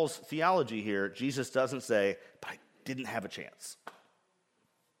Paul's theology here, Jesus doesn't say, "But I didn't have a chance."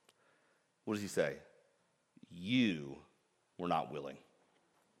 What does he say? You were not willing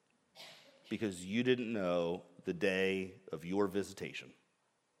because you didn't know the day of your visitation.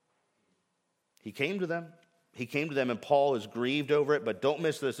 He came to them. He came to them, and Paul is grieved over it. But don't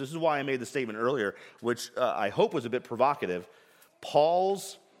miss this. This is why I made the statement earlier, which I hope was a bit provocative.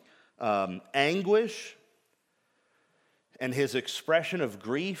 Paul's anguish and his expression of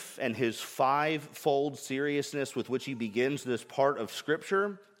grief and his fivefold seriousness with which he begins this part of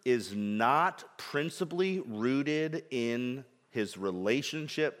Scripture is not principally rooted in his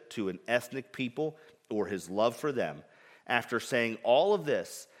relationship to an ethnic people or his love for them. After saying all of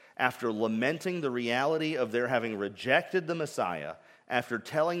this, after lamenting the reality of their having rejected the Messiah, after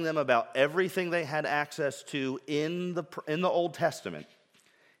telling them about everything they had access to in the Old Testament,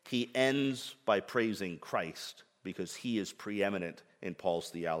 he ends by praising Christ because he is preeminent in Paul's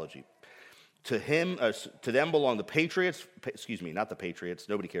theology. To them belong the patriots. Not the patriots.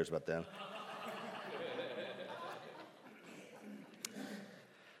 Nobody cares about them.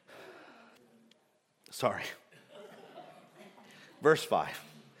 Sorry. Verse 5.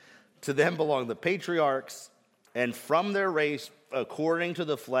 To them belong the patriarchs, and from their race, according to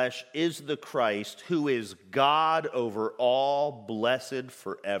the flesh, is the Christ, who is God over all, blessed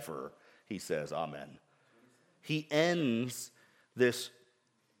forever. He says, Amen. He ends this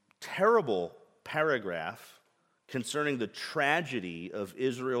terrible paragraph concerning the tragedy of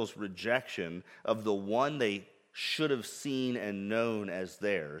Israel's rejection of the one they should have seen and known as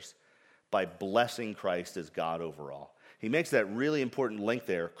theirs by blessing Christ as God over all. He makes that really important link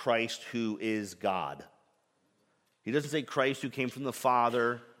there, Christ who is God. He doesn't say Christ who came from the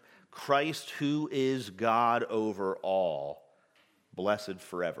Father, Christ who is God over all, blessed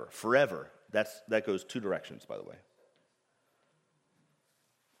forever. Forever, that goes two directions, by the way.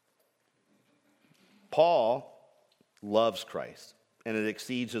 Paul loves Christ, and it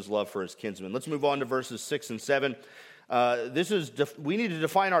exceeds his love for his kinsmen. Let's move on to verses 6 and 7. We need to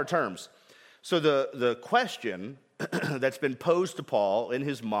define our terms. So the question that's been posed to Paul in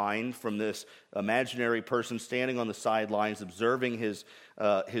his mind from this imaginary person standing on the sidelines, observing his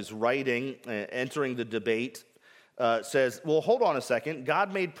writing, entering the debate, says, well, hold on a second.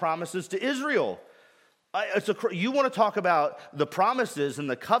 God made promises to Israel. You want to talk about the promises and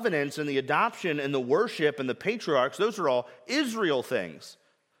the covenants and the adoption and the worship and the patriarchs. Those are all Israel things,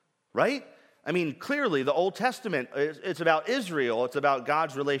 right? I mean, clearly the Old Testament, it's about Israel. It's about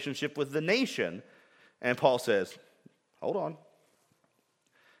God's relationship with the nation. And Paul says, hold on.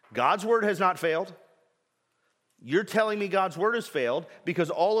 God's word has not failed. You're telling me God's word has failed because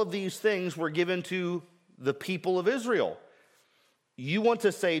all of these things were given to the people of Israel. You want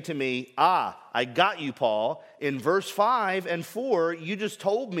to say to me, I got you, Paul. In verse 5 and 4, you just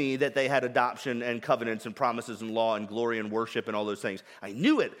told me that they had adoption and covenants and promises and law and glory and worship and all those things. I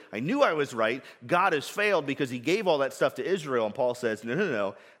knew it. I knew I was right. God has failed because he gave all that stuff to Israel. And Paul says,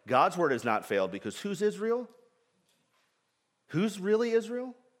 no. God's word has not failed because who's Israel? Who's really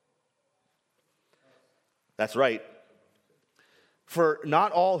Israel? That's right. For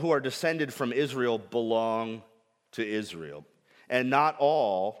not all who are descended from Israel belong to Israel. And not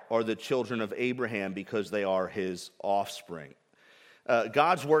all are the children of Abraham because they are his offspring.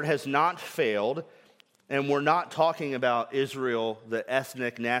 God's word has not failed, and we're not talking about Israel, the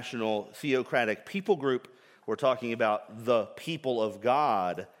ethnic, national, theocratic people group. We're talking about the people of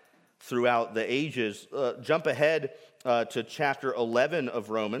God throughout the ages. Jump ahead to chapter 11 of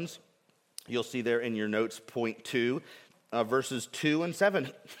Romans. You'll see there in your notes, point 2, verses 2 and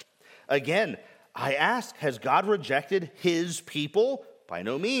 7. Again, I ask, has God rejected his people? By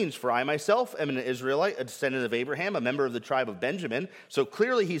no means, for I myself am an Israelite, a descendant of Abraham, a member of the tribe of Benjamin. So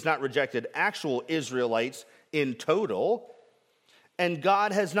clearly he's not rejected actual Israelites in total. And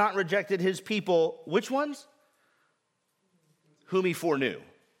God has not rejected his people, which ones? Whom he foreknew.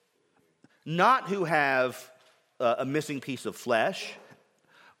 Not who have a missing piece of flesh,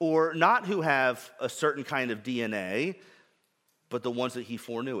 or not who have a certain kind of DNA, but the ones that he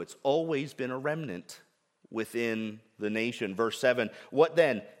foreknew. It's always been a remnant within the nation. Verse 7, what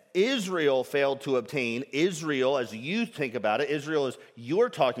then? Israel failed to obtain. Israel, as you think about it, Israel as you're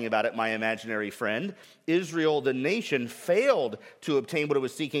talking about it, my imaginary friend. Israel, the nation, failed to obtain what it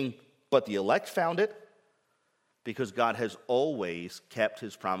was seeking, but the elect found it, because God has always kept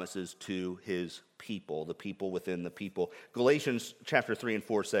his promises to his people, the people within the people. Galatians chapter 3 and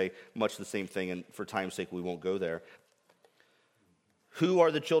 4 say much the same thing, and for time's sake, we won't go there. Who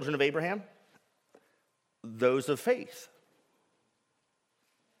are the children of Abraham? Those of faith.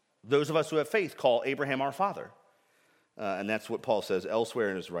 Those of us who have faith call Abraham our father. And that's what Paul says elsewhere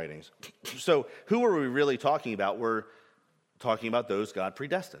in his writings. So who are we really talking about? We're talking about those God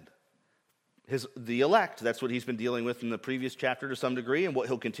predestined. The elect, that's what he's been dealing with in the previous chapter to some degree, and what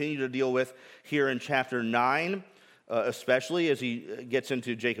he'll continue to deal with here in chapter 9, especially as he gets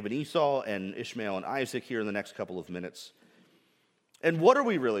into Jacob and Esau and Ishmael and Isaac here in the next couple of minutes. And what are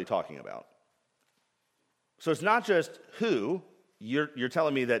we really talking about? So it's not just who. You're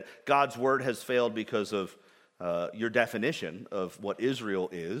telling me that God's word has failed because of your definition of what Israel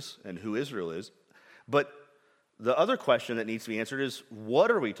is and who Israel is. But the other question that needs to be answered is, what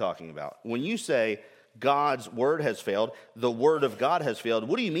are we talking about? When you say God's word has failed, the word of God has failed,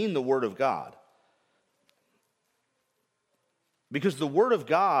 what do you mean the word of God? Because the word of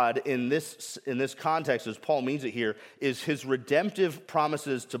God in this context, as Paul means it here, is his redemptive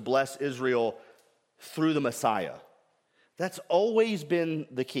promises to bless Israel through the Messiah. That's always been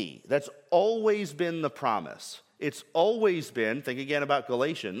the key. That's always been the promise. It's always been, think again about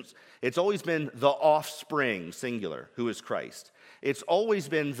Galatians, it's always been the offspring, singular, who is Christ. It's always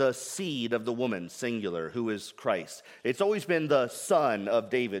been the seed of the woman, singular, who is Christ. It's always been the son of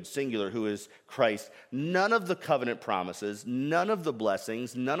David, singular, who is Christ. None of the covenant promises, none of the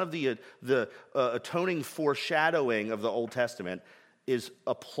blessings, none of the atoning foreshadowing of the Old Testament is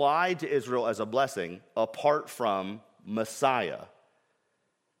applied to Israel as a blessing apart from Messiah.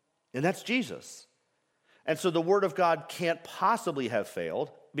 And that's Jesus. And so the word of God can't possibly have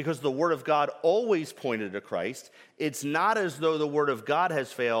failed because the word of God always pointed to Christ. It's not as though the word of God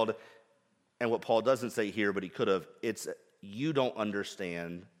has failed, and what Paul doesn't say here, but he could have, it's you don't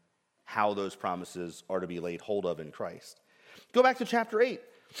understand how those promises are to be laid hold of in Christ. Go back to chapter 8.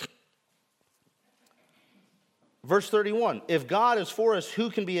 Verse 31, if God is for us,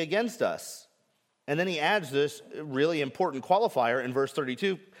 who can be against us? And then he adds this really important qualifier in verse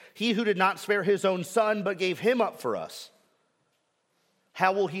 32, he who did not spare his own son, but gave him up for us,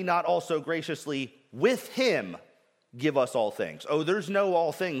 how will he not also graciously with him give us all things? Oh, there's no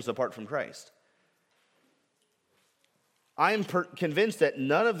all things apart from Christ. I am convinced that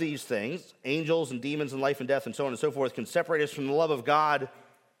none of these things, angels and demons and life and death and so on and so forth, can separate us from the love of God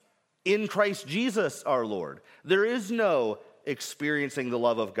in Christ Jesus our Lord. There is no experiencing the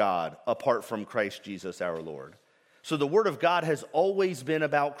love of God apart from Christ Jesus our Lord. So the word of God has always been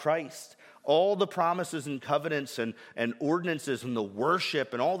about Christ. All the promises and covenants and ordinances and the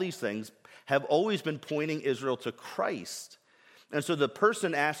worship and all these things have always been pointing Israel to Christ. And so the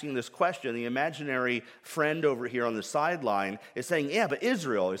person asking this question, the imaginary friend over here on the sideline, is saying, yeah, but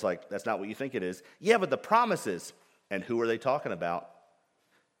Israel. He's like, that's not what you think it is. Yeah, but the promises. And who are they talking about?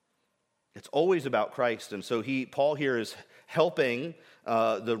 It's always about Christ. And so Paul here is helping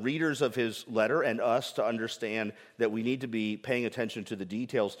the readers of his letter and us to understand that we need to be paying attention to the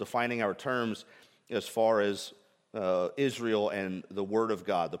details, defining our terms as far as Israel and the word of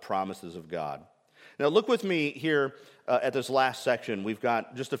God, the promises of God. Now look with me here at this last section. We've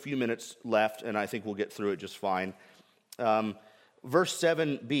got just a few minutes left, and I think we'll get through it just fine. Verse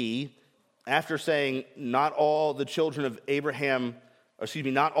 7b, after saying, not all the children of Abraham,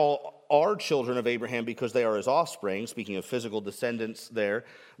 not all are children of Abraham because they are his offspring, speaking of physical descendants there,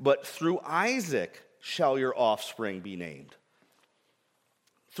 but through Isaac shall your offspring be named.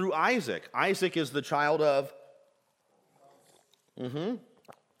 Through Isaac. Isaac is the child of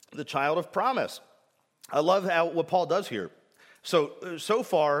The child of promise. I love what Paul does here. So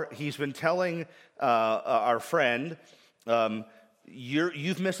far, he's been telling our friend,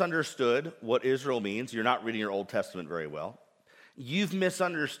 you've misunderstood what Israel means. You're not reading your Old Testament very well. You've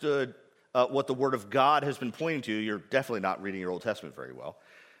misunderstood what the Word of God has been pointing to. You're definitely not reading your Old Testament very well.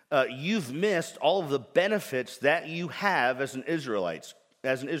 You've missed all of the benefits that you have as an Israelite.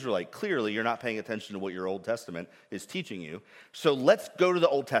 Clearly, you're not paying attention to what your Old Testament is teaching you. So let's go to the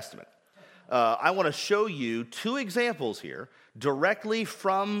Old Testament. I want to show you two examples here directly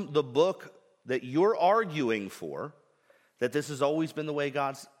from the book that you're arguing for, that this has always been the way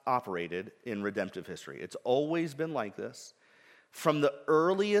God's operated in redemptive history. It's always been like this. From the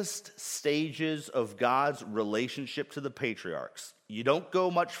earliest stages of God's relationship to the patriarchs. You don't go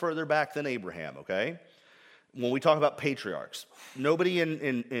much further back than Abraham, okay? When we talk about patriarchs, nobody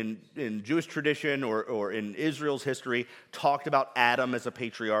in Jewish tradition or in Israel's history talked about Adam as a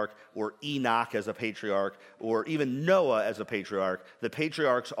patriarch or Enoch as a patriarch or even Noah as a patriarch. The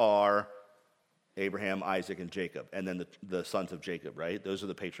patriarchs are Abraham, Isaac, and Jacob, and then the sons of Jacob, right? Those are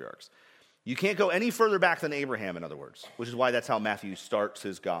the patriarchs. You can't go any further back than Abraham, in other words, which is why that's how Matthew starts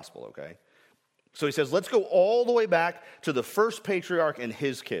his gospel, okay? So he says, let's go all the way back to the first patriarch and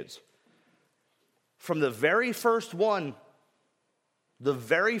his kids. From the very first one, the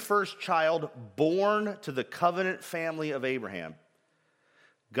very first child born to the covenant family of Abraham,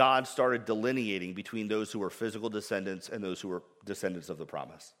 God started delineating between those who were physical descendants and those who were descendants of the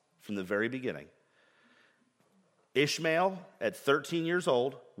promise. From the very beginning. Ishmael, at 13 years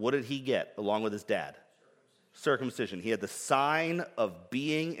old, what did he get along with his dad? Circumcision. He had the sign of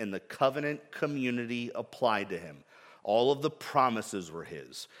being in the covenant community applied to him. All of the promises were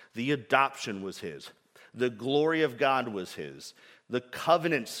his. The adoption was his. The glory of God was his. The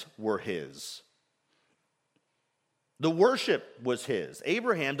covenants were his. The worship was his.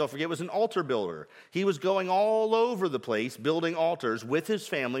 Abraham, don't forget, was an altar builder. He was going all over the place building altars with his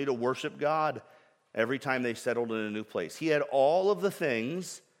family to worship God every time they settled in a new place. He had all of the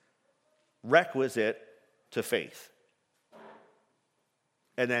things requisite to faith.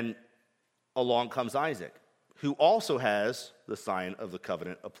 And then along comes Isaac, who also has the sign of the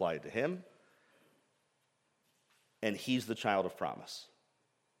covenant applied to him. And he's the child of promise.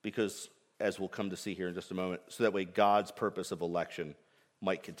 Because, as we'll come to see here in just a moment, so that way God's purpose of election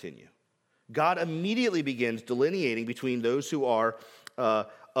might continue. God immediately begins delineating between those who are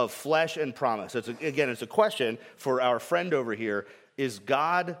of flesh and promise. It's a question for our friend over here. Is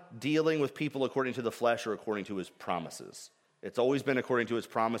God dealing with people according to the flesh or according to his promises? It's always been according to his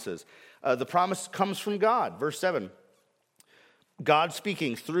promises. The promise comes from God. Verse 7. God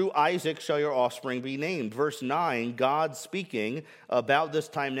speaking, through Isaac shall your offspring be named. Verse 9, God speaking, about this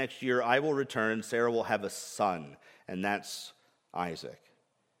time next year I will return, Sarah will have a son, and that's Isaac.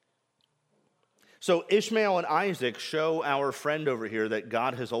 So Ishmael and Isaac show our friend over here that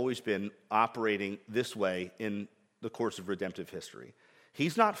God has always been operating this way in the course of redemptive history.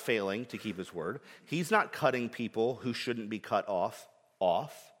 He's not failing to keep his word. He's not cutting people who shouldn't be cut off.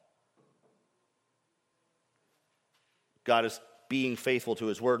 God is being faithful to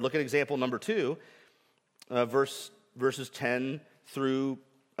his word. Look at example number 2, verses 10 through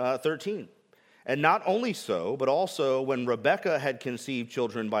 13. And not only so, but also when Rebekah had conceived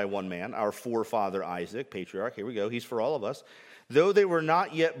children by one man, our forefather Isaac, patriarch, here we go, he's for all of us, though they were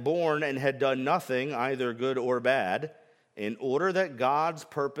not yet born and had done nothing, either good or bad, in order that God's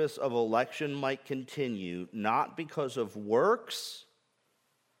purpose of election might continue, not because of works,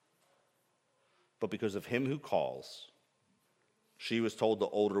 but because of him who calls. She was told the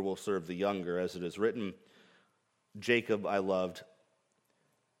older will serve the younger, as it is written, Jacob I loved,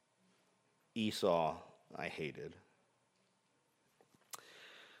 Esau I hated.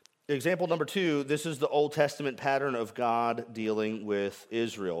 Example number 2, this is the Old Testament pattern of God dealing with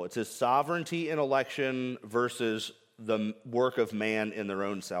Israel. It's his sovereignty in election versus the work of man in their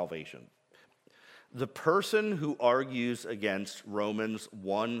own salvation. The person who argues against Romans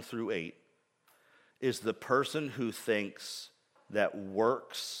 1 through 8 is the person who thinks that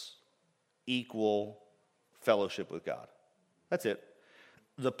works equal fellowship with God. That's it.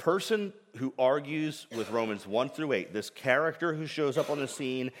 The person who argues with Romans 1 through 8, this character who shows up on the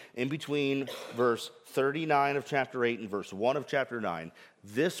scene in between verse 39 of chapter 8 and verse 1 of chapter 9,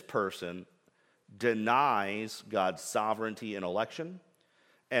 this person denies God's sovereignty in election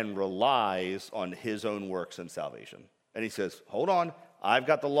and relies on his own works and salvation. And he says, hold on, I've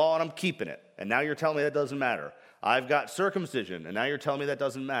got the law and I'm keeping it. And now you're telling me that doesn't matter. I've got circumcision, and now you're telling me that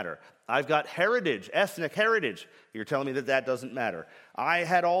doesn't matter. I've got heritage, ethnic heritage. You're telling me that that doesn't matter. I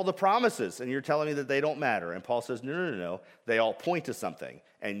had all the promises, and you're telling me that they don't matter. And Paul says, no. They all point to something,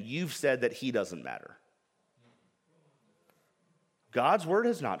 and you've said that he doesn't matter. God's word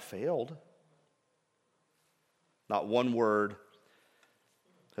has not failed. Not one word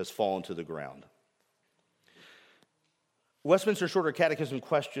has fallen to the ground. Westminster Shorter Catechism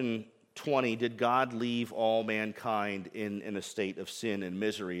question 20, did God leave all mankind in a state of sin and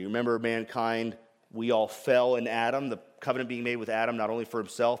misery? You remember mankind, we all fell in Adam, the covenant being made with Adam, not only for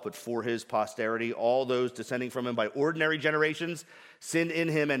himself, but for his posterity. All those descending from him by ordinary generations sinned in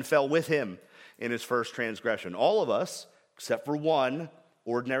him and fell with him in his first transgression. All of us, except for one,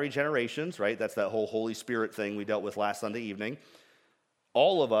 ordinary generations, right? That's that whole Holy Spirit thing we dealt with last Sunday evening.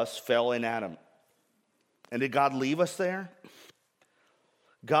 All of us fell in Adam. And did God leave us there?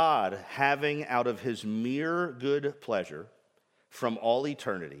 God, having out of his mere good pleasure from all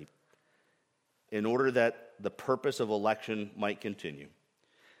eternity, in order that the purpose of election might continue,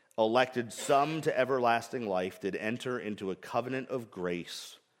 elected some to everlasting life, did enter into a covenant of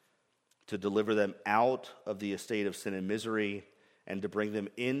grace to deliver them out of the estate of sin and misery and to bring them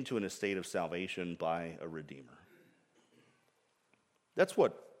into an estate of salvation by a Redeemer. That's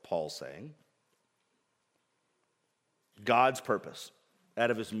what Paul's saying. God's purpose,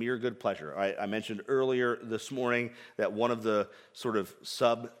 out of his mere good pleasure. I mentioned earlier this morning that one of the sort of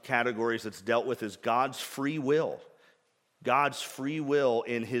subcategories that's dealt with is God's free will. God's free will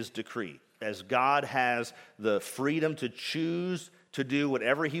in his decree. As God has the freedom to choose to do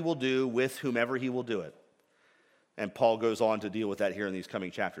whatever he will do with whomever he will do it. And Paul goes on to deal with that here in these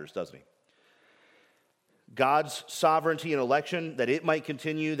coming chapters, doesn't he? God's sovereignty and election, that it might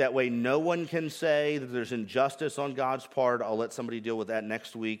continue. That way no one can say that there's injustice on God's part. I'll let somebody deal with that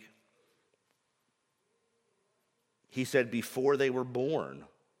next week. He said before they were born,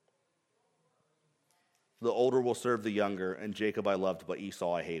 the older will serve the younger, and Jacob I loved, but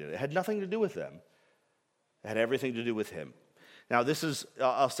Esau I hated. It had nothing to do with them. It had everything to do with him. Now this is,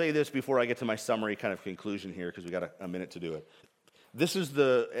 I'll say this before I get to my summary kind of conclusion here, because we got a minute to do it. This is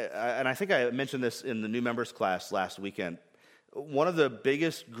and I think I mentioned this in the new members class last weekend. One of the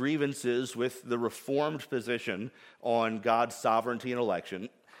biggest grievances with the Reformed position on God's sovereignty and election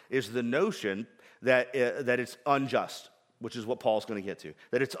is the notion that it's unjust, which is what Paul's going to get to,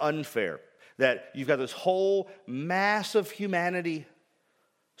 that it's unfair, that you've got this whole mass of humanity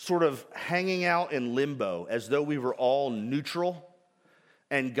sort of hanging out in limbo as though we were all neutral,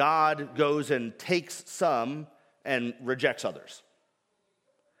 and God goes and takes some and rejects others.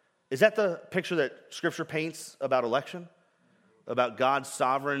 Is that the picture that Scripture paints about election? About God's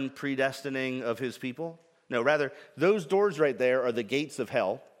sovereign predestining of his people? No, rather, those doors right there are the gates of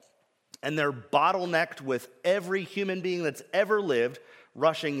hell, and they're bottlenecked with every human being that's ever lived,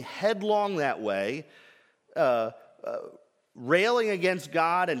 rushing headlong that way, railing against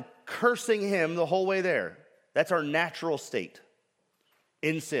God and cursing him the whole way there. That's our natural state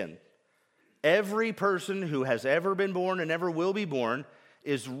in sin. Every person who has ever been born and ever will be born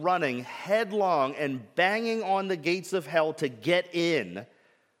is running headlong and banging on the gates of hell to get in,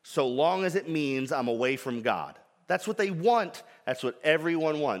 so long as it means I'm away from God. That's what they want. That's what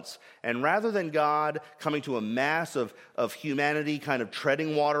everyone wants. And rather than God coming to a mass of humanity kind of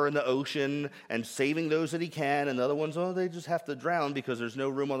treading water in the ocean and saving those that he can, and the other ones, they just have to drown because there's no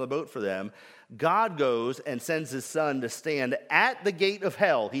room on the boat for them, God goes and sends his son to stand at the gate of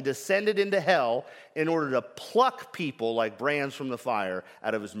hell. He descended into hell in order to pluck people like brands from the fire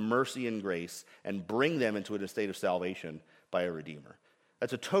out of his mercy and grace and bring them into a state of salvation by a Redeemer.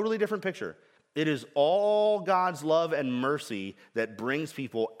 That's a totally different picture. It is all God's love and mercy that brings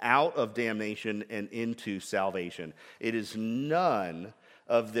people out of damnation and into salvation. It is none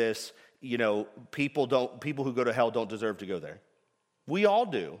of this, people who go to hell don't deserve to go there. We all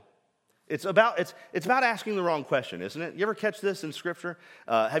do. It's about asking the wrong question, isn't it? You ever catch this in Scripture?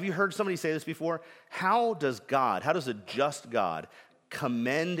 Have you heard somebody say this before? How does a just God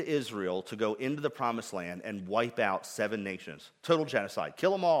commend Israel to go into the promised land and wipe out 7 nations? Total genocide.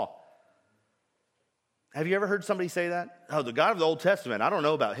 Kill them all. Have you ever heard somebody say that? Oh, the God of the Old Testament, I don't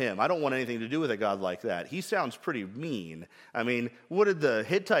know about him. I don't want anything to do with a God like that. He sounds pretty mean. I mean, what did the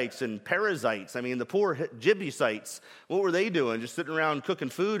Hittites and Perizzites, the poor Jebusites, what were they doing? Just sitting around cooking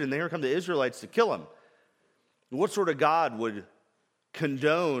food, and here come the Israelites to kill them. What sort of God would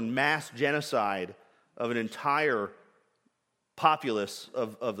condone mass genocide of an entire populace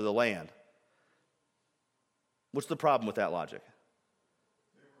of the land? What's the problem with that logic?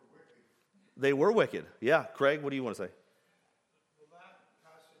 They were wicked. Yeah, Craig, what do you want to say? The last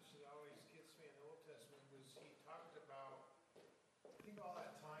passage that always gets me in the Old Testament was he talks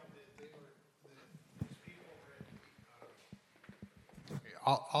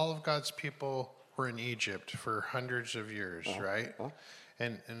all of God's people were in Egypt for hundreds of years, right?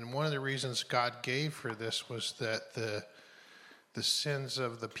 And one of the reasons God gave for this was that the sins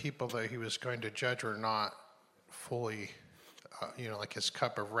of the people that he was going to judge were not fully, like his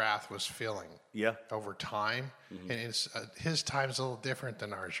cup of wrath was filling over time. And his time's a little different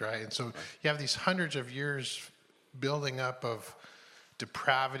than ours, right? And so you have these hundreds of years building up of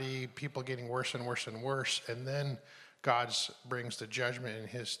depravity, people getting worse and worse and worse, and then God brings the judgment in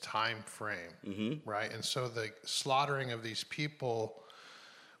his time frame, right? And so the slaughtering of these people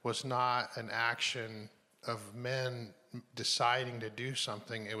was not an action of men deciding to do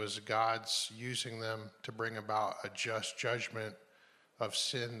something. It was God's using them to bring about a just judgment of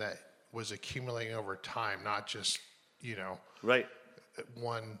sin that was accumulating over time, not just,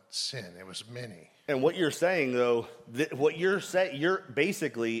 one sin. It was many. And what you're saying, though, you're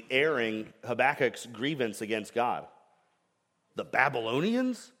basically airing Habakkuk's grievance against God. The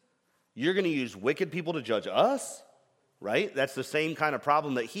Babylonians? You're going to use wicked people to judge us? Right? That's the same kind of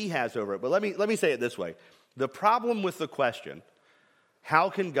problem that he has over it. But let me say it this way. The problem with the question, how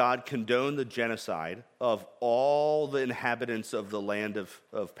can God condone the genocide of all the inhabitants of the land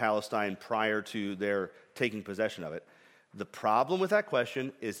of Palestine prior to their taking possession of it? The problem with that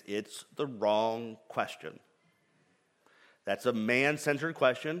question is it's the wrong question. That's a man-centered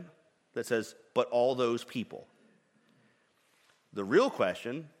question that says, but all those people. The real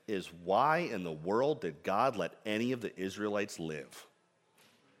question is, why in the world did God let any of the Israelites live?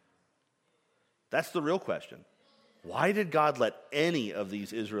 That's the real question. Why did God let any of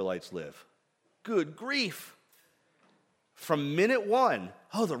these Israelites live? Good grief. From minute one,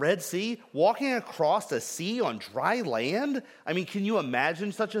 the Red Sea, walking across the sea on dry land? I mean, can you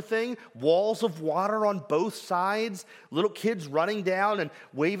imagine such a thing? Walls of water on both sides, little kids running down and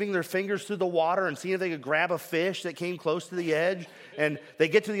waving their fingers through the water and seeing if they could grab a fish that came close to the edge. And they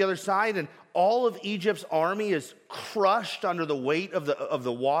get to the other side, and all of Egypt's army is crushed under the weight of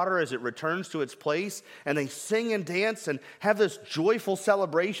the water as it returns to its place. And they sing and dance and have this joyful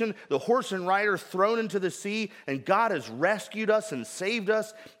celebration. The horse and rider thrown into the sea, and God has rescued us and saved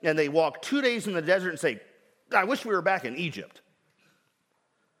us. And they walk 2 days in the desert and say, I wish we were back in Egypt.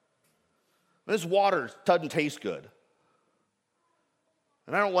 This water doesn't taste good.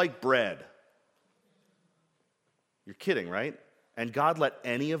 And I don't like bread. You're kidding, right? And God let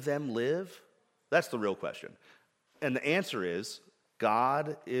any of them live? That's the real question. And the answer is,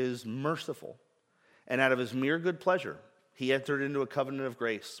 God is merciful. And out of his mere good pleasure, he entered into a covenant of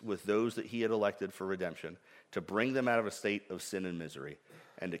grace with those that he had elected for redemption, to bring them out of a state of sin and misery,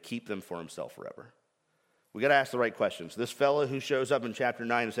 and to keep them for himself forever. We got to ask the right questions. This fellow who shows up in chapter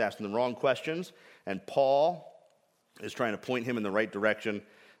 9 is asking the wrong questions, and Paul is trying to point him in the right direction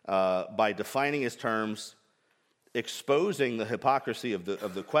by defining his terms, exposing the hypocrisy of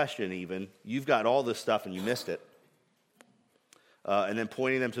the question even. You've got all this stuff and you missed it. And then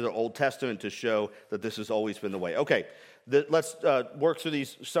pointing them to the Old Testament to show that this has always been the way. Okay, let's work through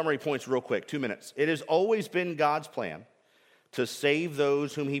these summary points real quick, 2 minutes. It has always been God's plan to save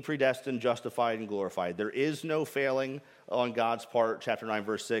those whom he predestined, justified, and glorified. There is no failing on God's part, chapter 9,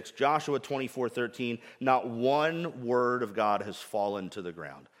 verse 6. Joshua 24:13, not one word of God has fallen to the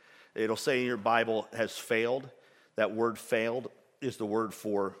ground. It'll say in your Bible, has failed. That word failed is the word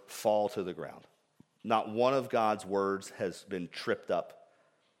for fall to the ground. Not one of God's words has been tripped up,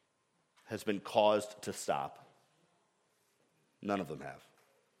 has been caused to stop. None of them have.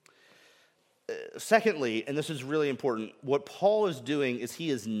 Secondly, and this is really important, what Paul is doing is he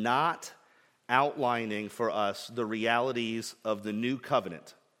is not outlining for us the realities of the new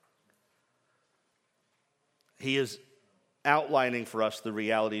covenant. He is outlining for us the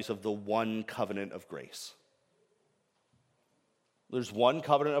realities of the one covenant of grace. There's one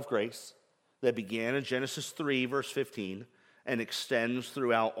covenant of grace that began in Genesis 3, verse 15, and extends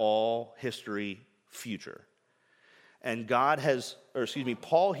throughout all history future. And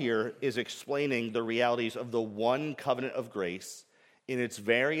Paul here is explaining the realities of the one covenant of grace in its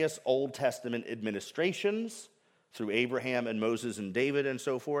various Old Testament administrations through Abraham and Moses and David and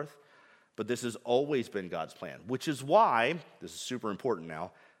so forth. But this has always been God's plan, which is why, this is super important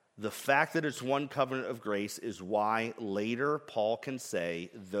now, the fact that it's one covenant of grace is why later Paul can say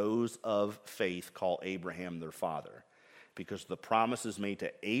those of faith call Abraham their father. Because the promises made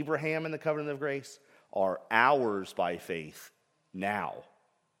to Abraham in the covenant of grace are ours by faith now.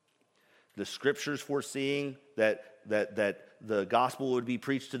 The scriptures foreseeing that the gospel would be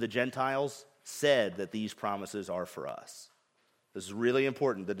preached to the Gentiles said that these promises are for us. This is really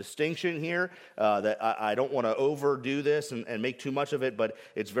important. The distinction here, that I don't want to overdo this and make too much of it, but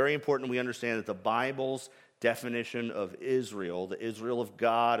it's very important we understand that the Bible's definition of Israel, the Israel of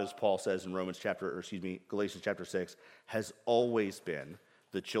God, as Paul says in Galatians chapter 6, has always been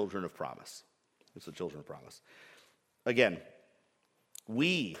the children of promise. It's the children of promise. Again,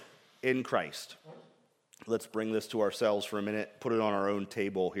 we in Christ, let's bring this to ourselves for a minute, put it on our own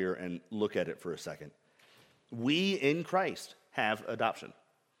table here and look at it for a second. We in Christ have adoption.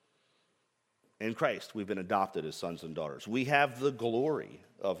 In Christ, we've been adopted as sons and daughters. We have the glory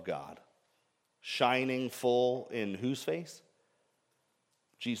of God shining full in whose face?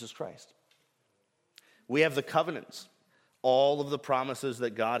 Jesus Christ. We have the covenants. All of the promises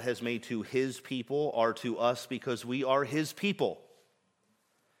that God has made to his people are to us because we are his people.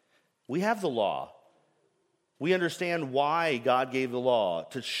 We have the law. We understand why God gave the law,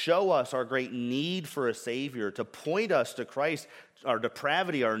 to show us our great need for a Savior, to point us to Christ, our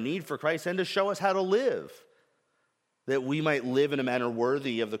depravity, our need for Christ, and to show us how to live, that we might live in a manner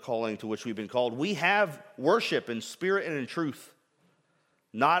worthy of the calling to which we've been called. We have worship in spirit and in truth,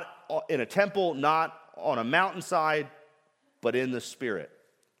 not in a temple, not on a mountainside, but in the Spirit.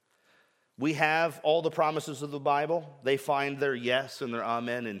 We have all the promises of the Bible. They find their yes and their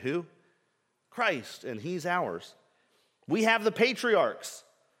amen in who? Christ, and he's ours. We have the patriarchs,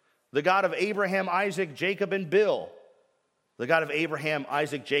 the God of Abraham, Isaac, Jacob, and Bill, the God of Abraham,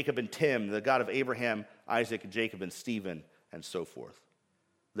 Isaac, Jacob, and Tim, the God of Abraham, Isaac, Jacob, and Stephen, and so forth.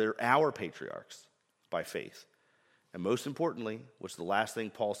 They're our patriarchs by faith. And most importantly, what's the last thing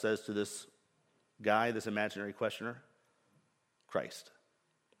Paul says to this guy, this imaginary questioner? Christ.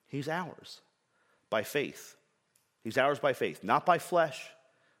 He's ours by faith. He's ours by faith, not by flesh,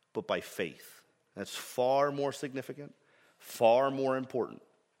 but by faith. That's far more significant, far more important.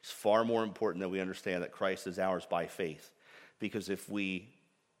 It's far more important that we understand that Christ is ours by faith. Because if we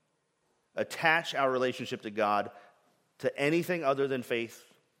attach our relationship to God to anything other than faith,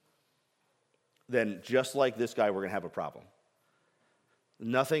 then just like this guy, we're going to have a problem.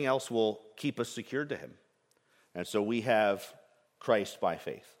 Nothing else will keep us secured to him. And so we have Christ by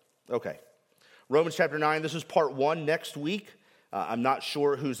faith. Okay. Romans chapter 9, this is part 1 next week. I'm not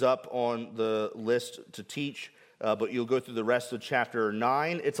sure who's up on the list to teach, but you'll go through the rest of chapter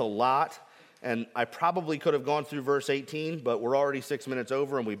 9. It's a lot, and I probably could have gone through verse 18, but we're already 6 minutes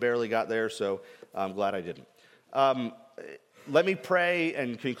over, and we barely got there, so I'm glad I didn't. Let me pray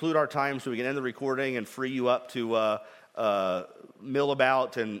and conclude our time so we can end the recording and free you up to mill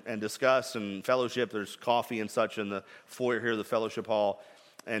about and discuss and fellowship. There's coffee and such in the foyer here, the fellowship hall.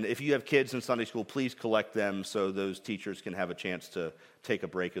 And if you have kids in Sunday school, please collect them so those teachers can have a chance to take a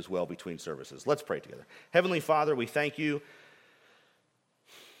break as well between services. Let's pray together. Heavenly Father, we thank you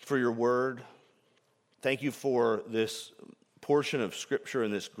for your word. Thank you for this portion of Scripture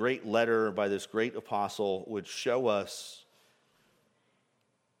and this great letter by this great apostle which show us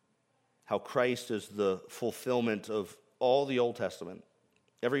how Christ is the fulfillment of all the Old Testament.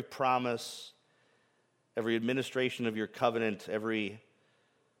 Every promise, every administration of your covenant, every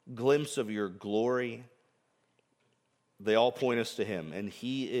glimpse of your glory, they all point us to him, and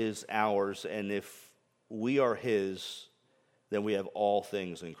he is ours, and if we are his, then we have all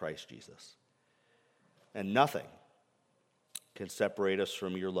things in Christ Jesus. And nothing can separate us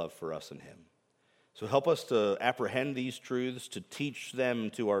from your love for us and him. So help us to apprehend these truths, to teach them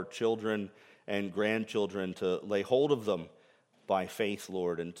to our children and grandchildren, to lay hold of them by faith,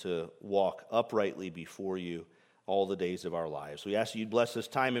 Lord, and to walk uprightly before you all the days of our lives. We ask that you'd bless this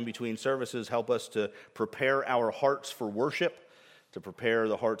time in between services. Help us to prepare our hearts for worship, to prepare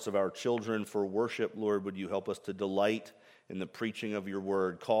the hearts of our children for worship. Lord, would you help us to delight in the preaching of your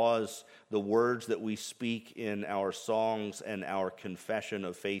word? Cause the words that we speak in our songs and our confession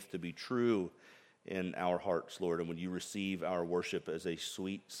of faith to be true in our hearts, Lord. And would you receive our worship as a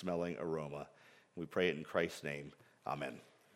sweet-smelling aroma? We pray it in Christ's name. Amen.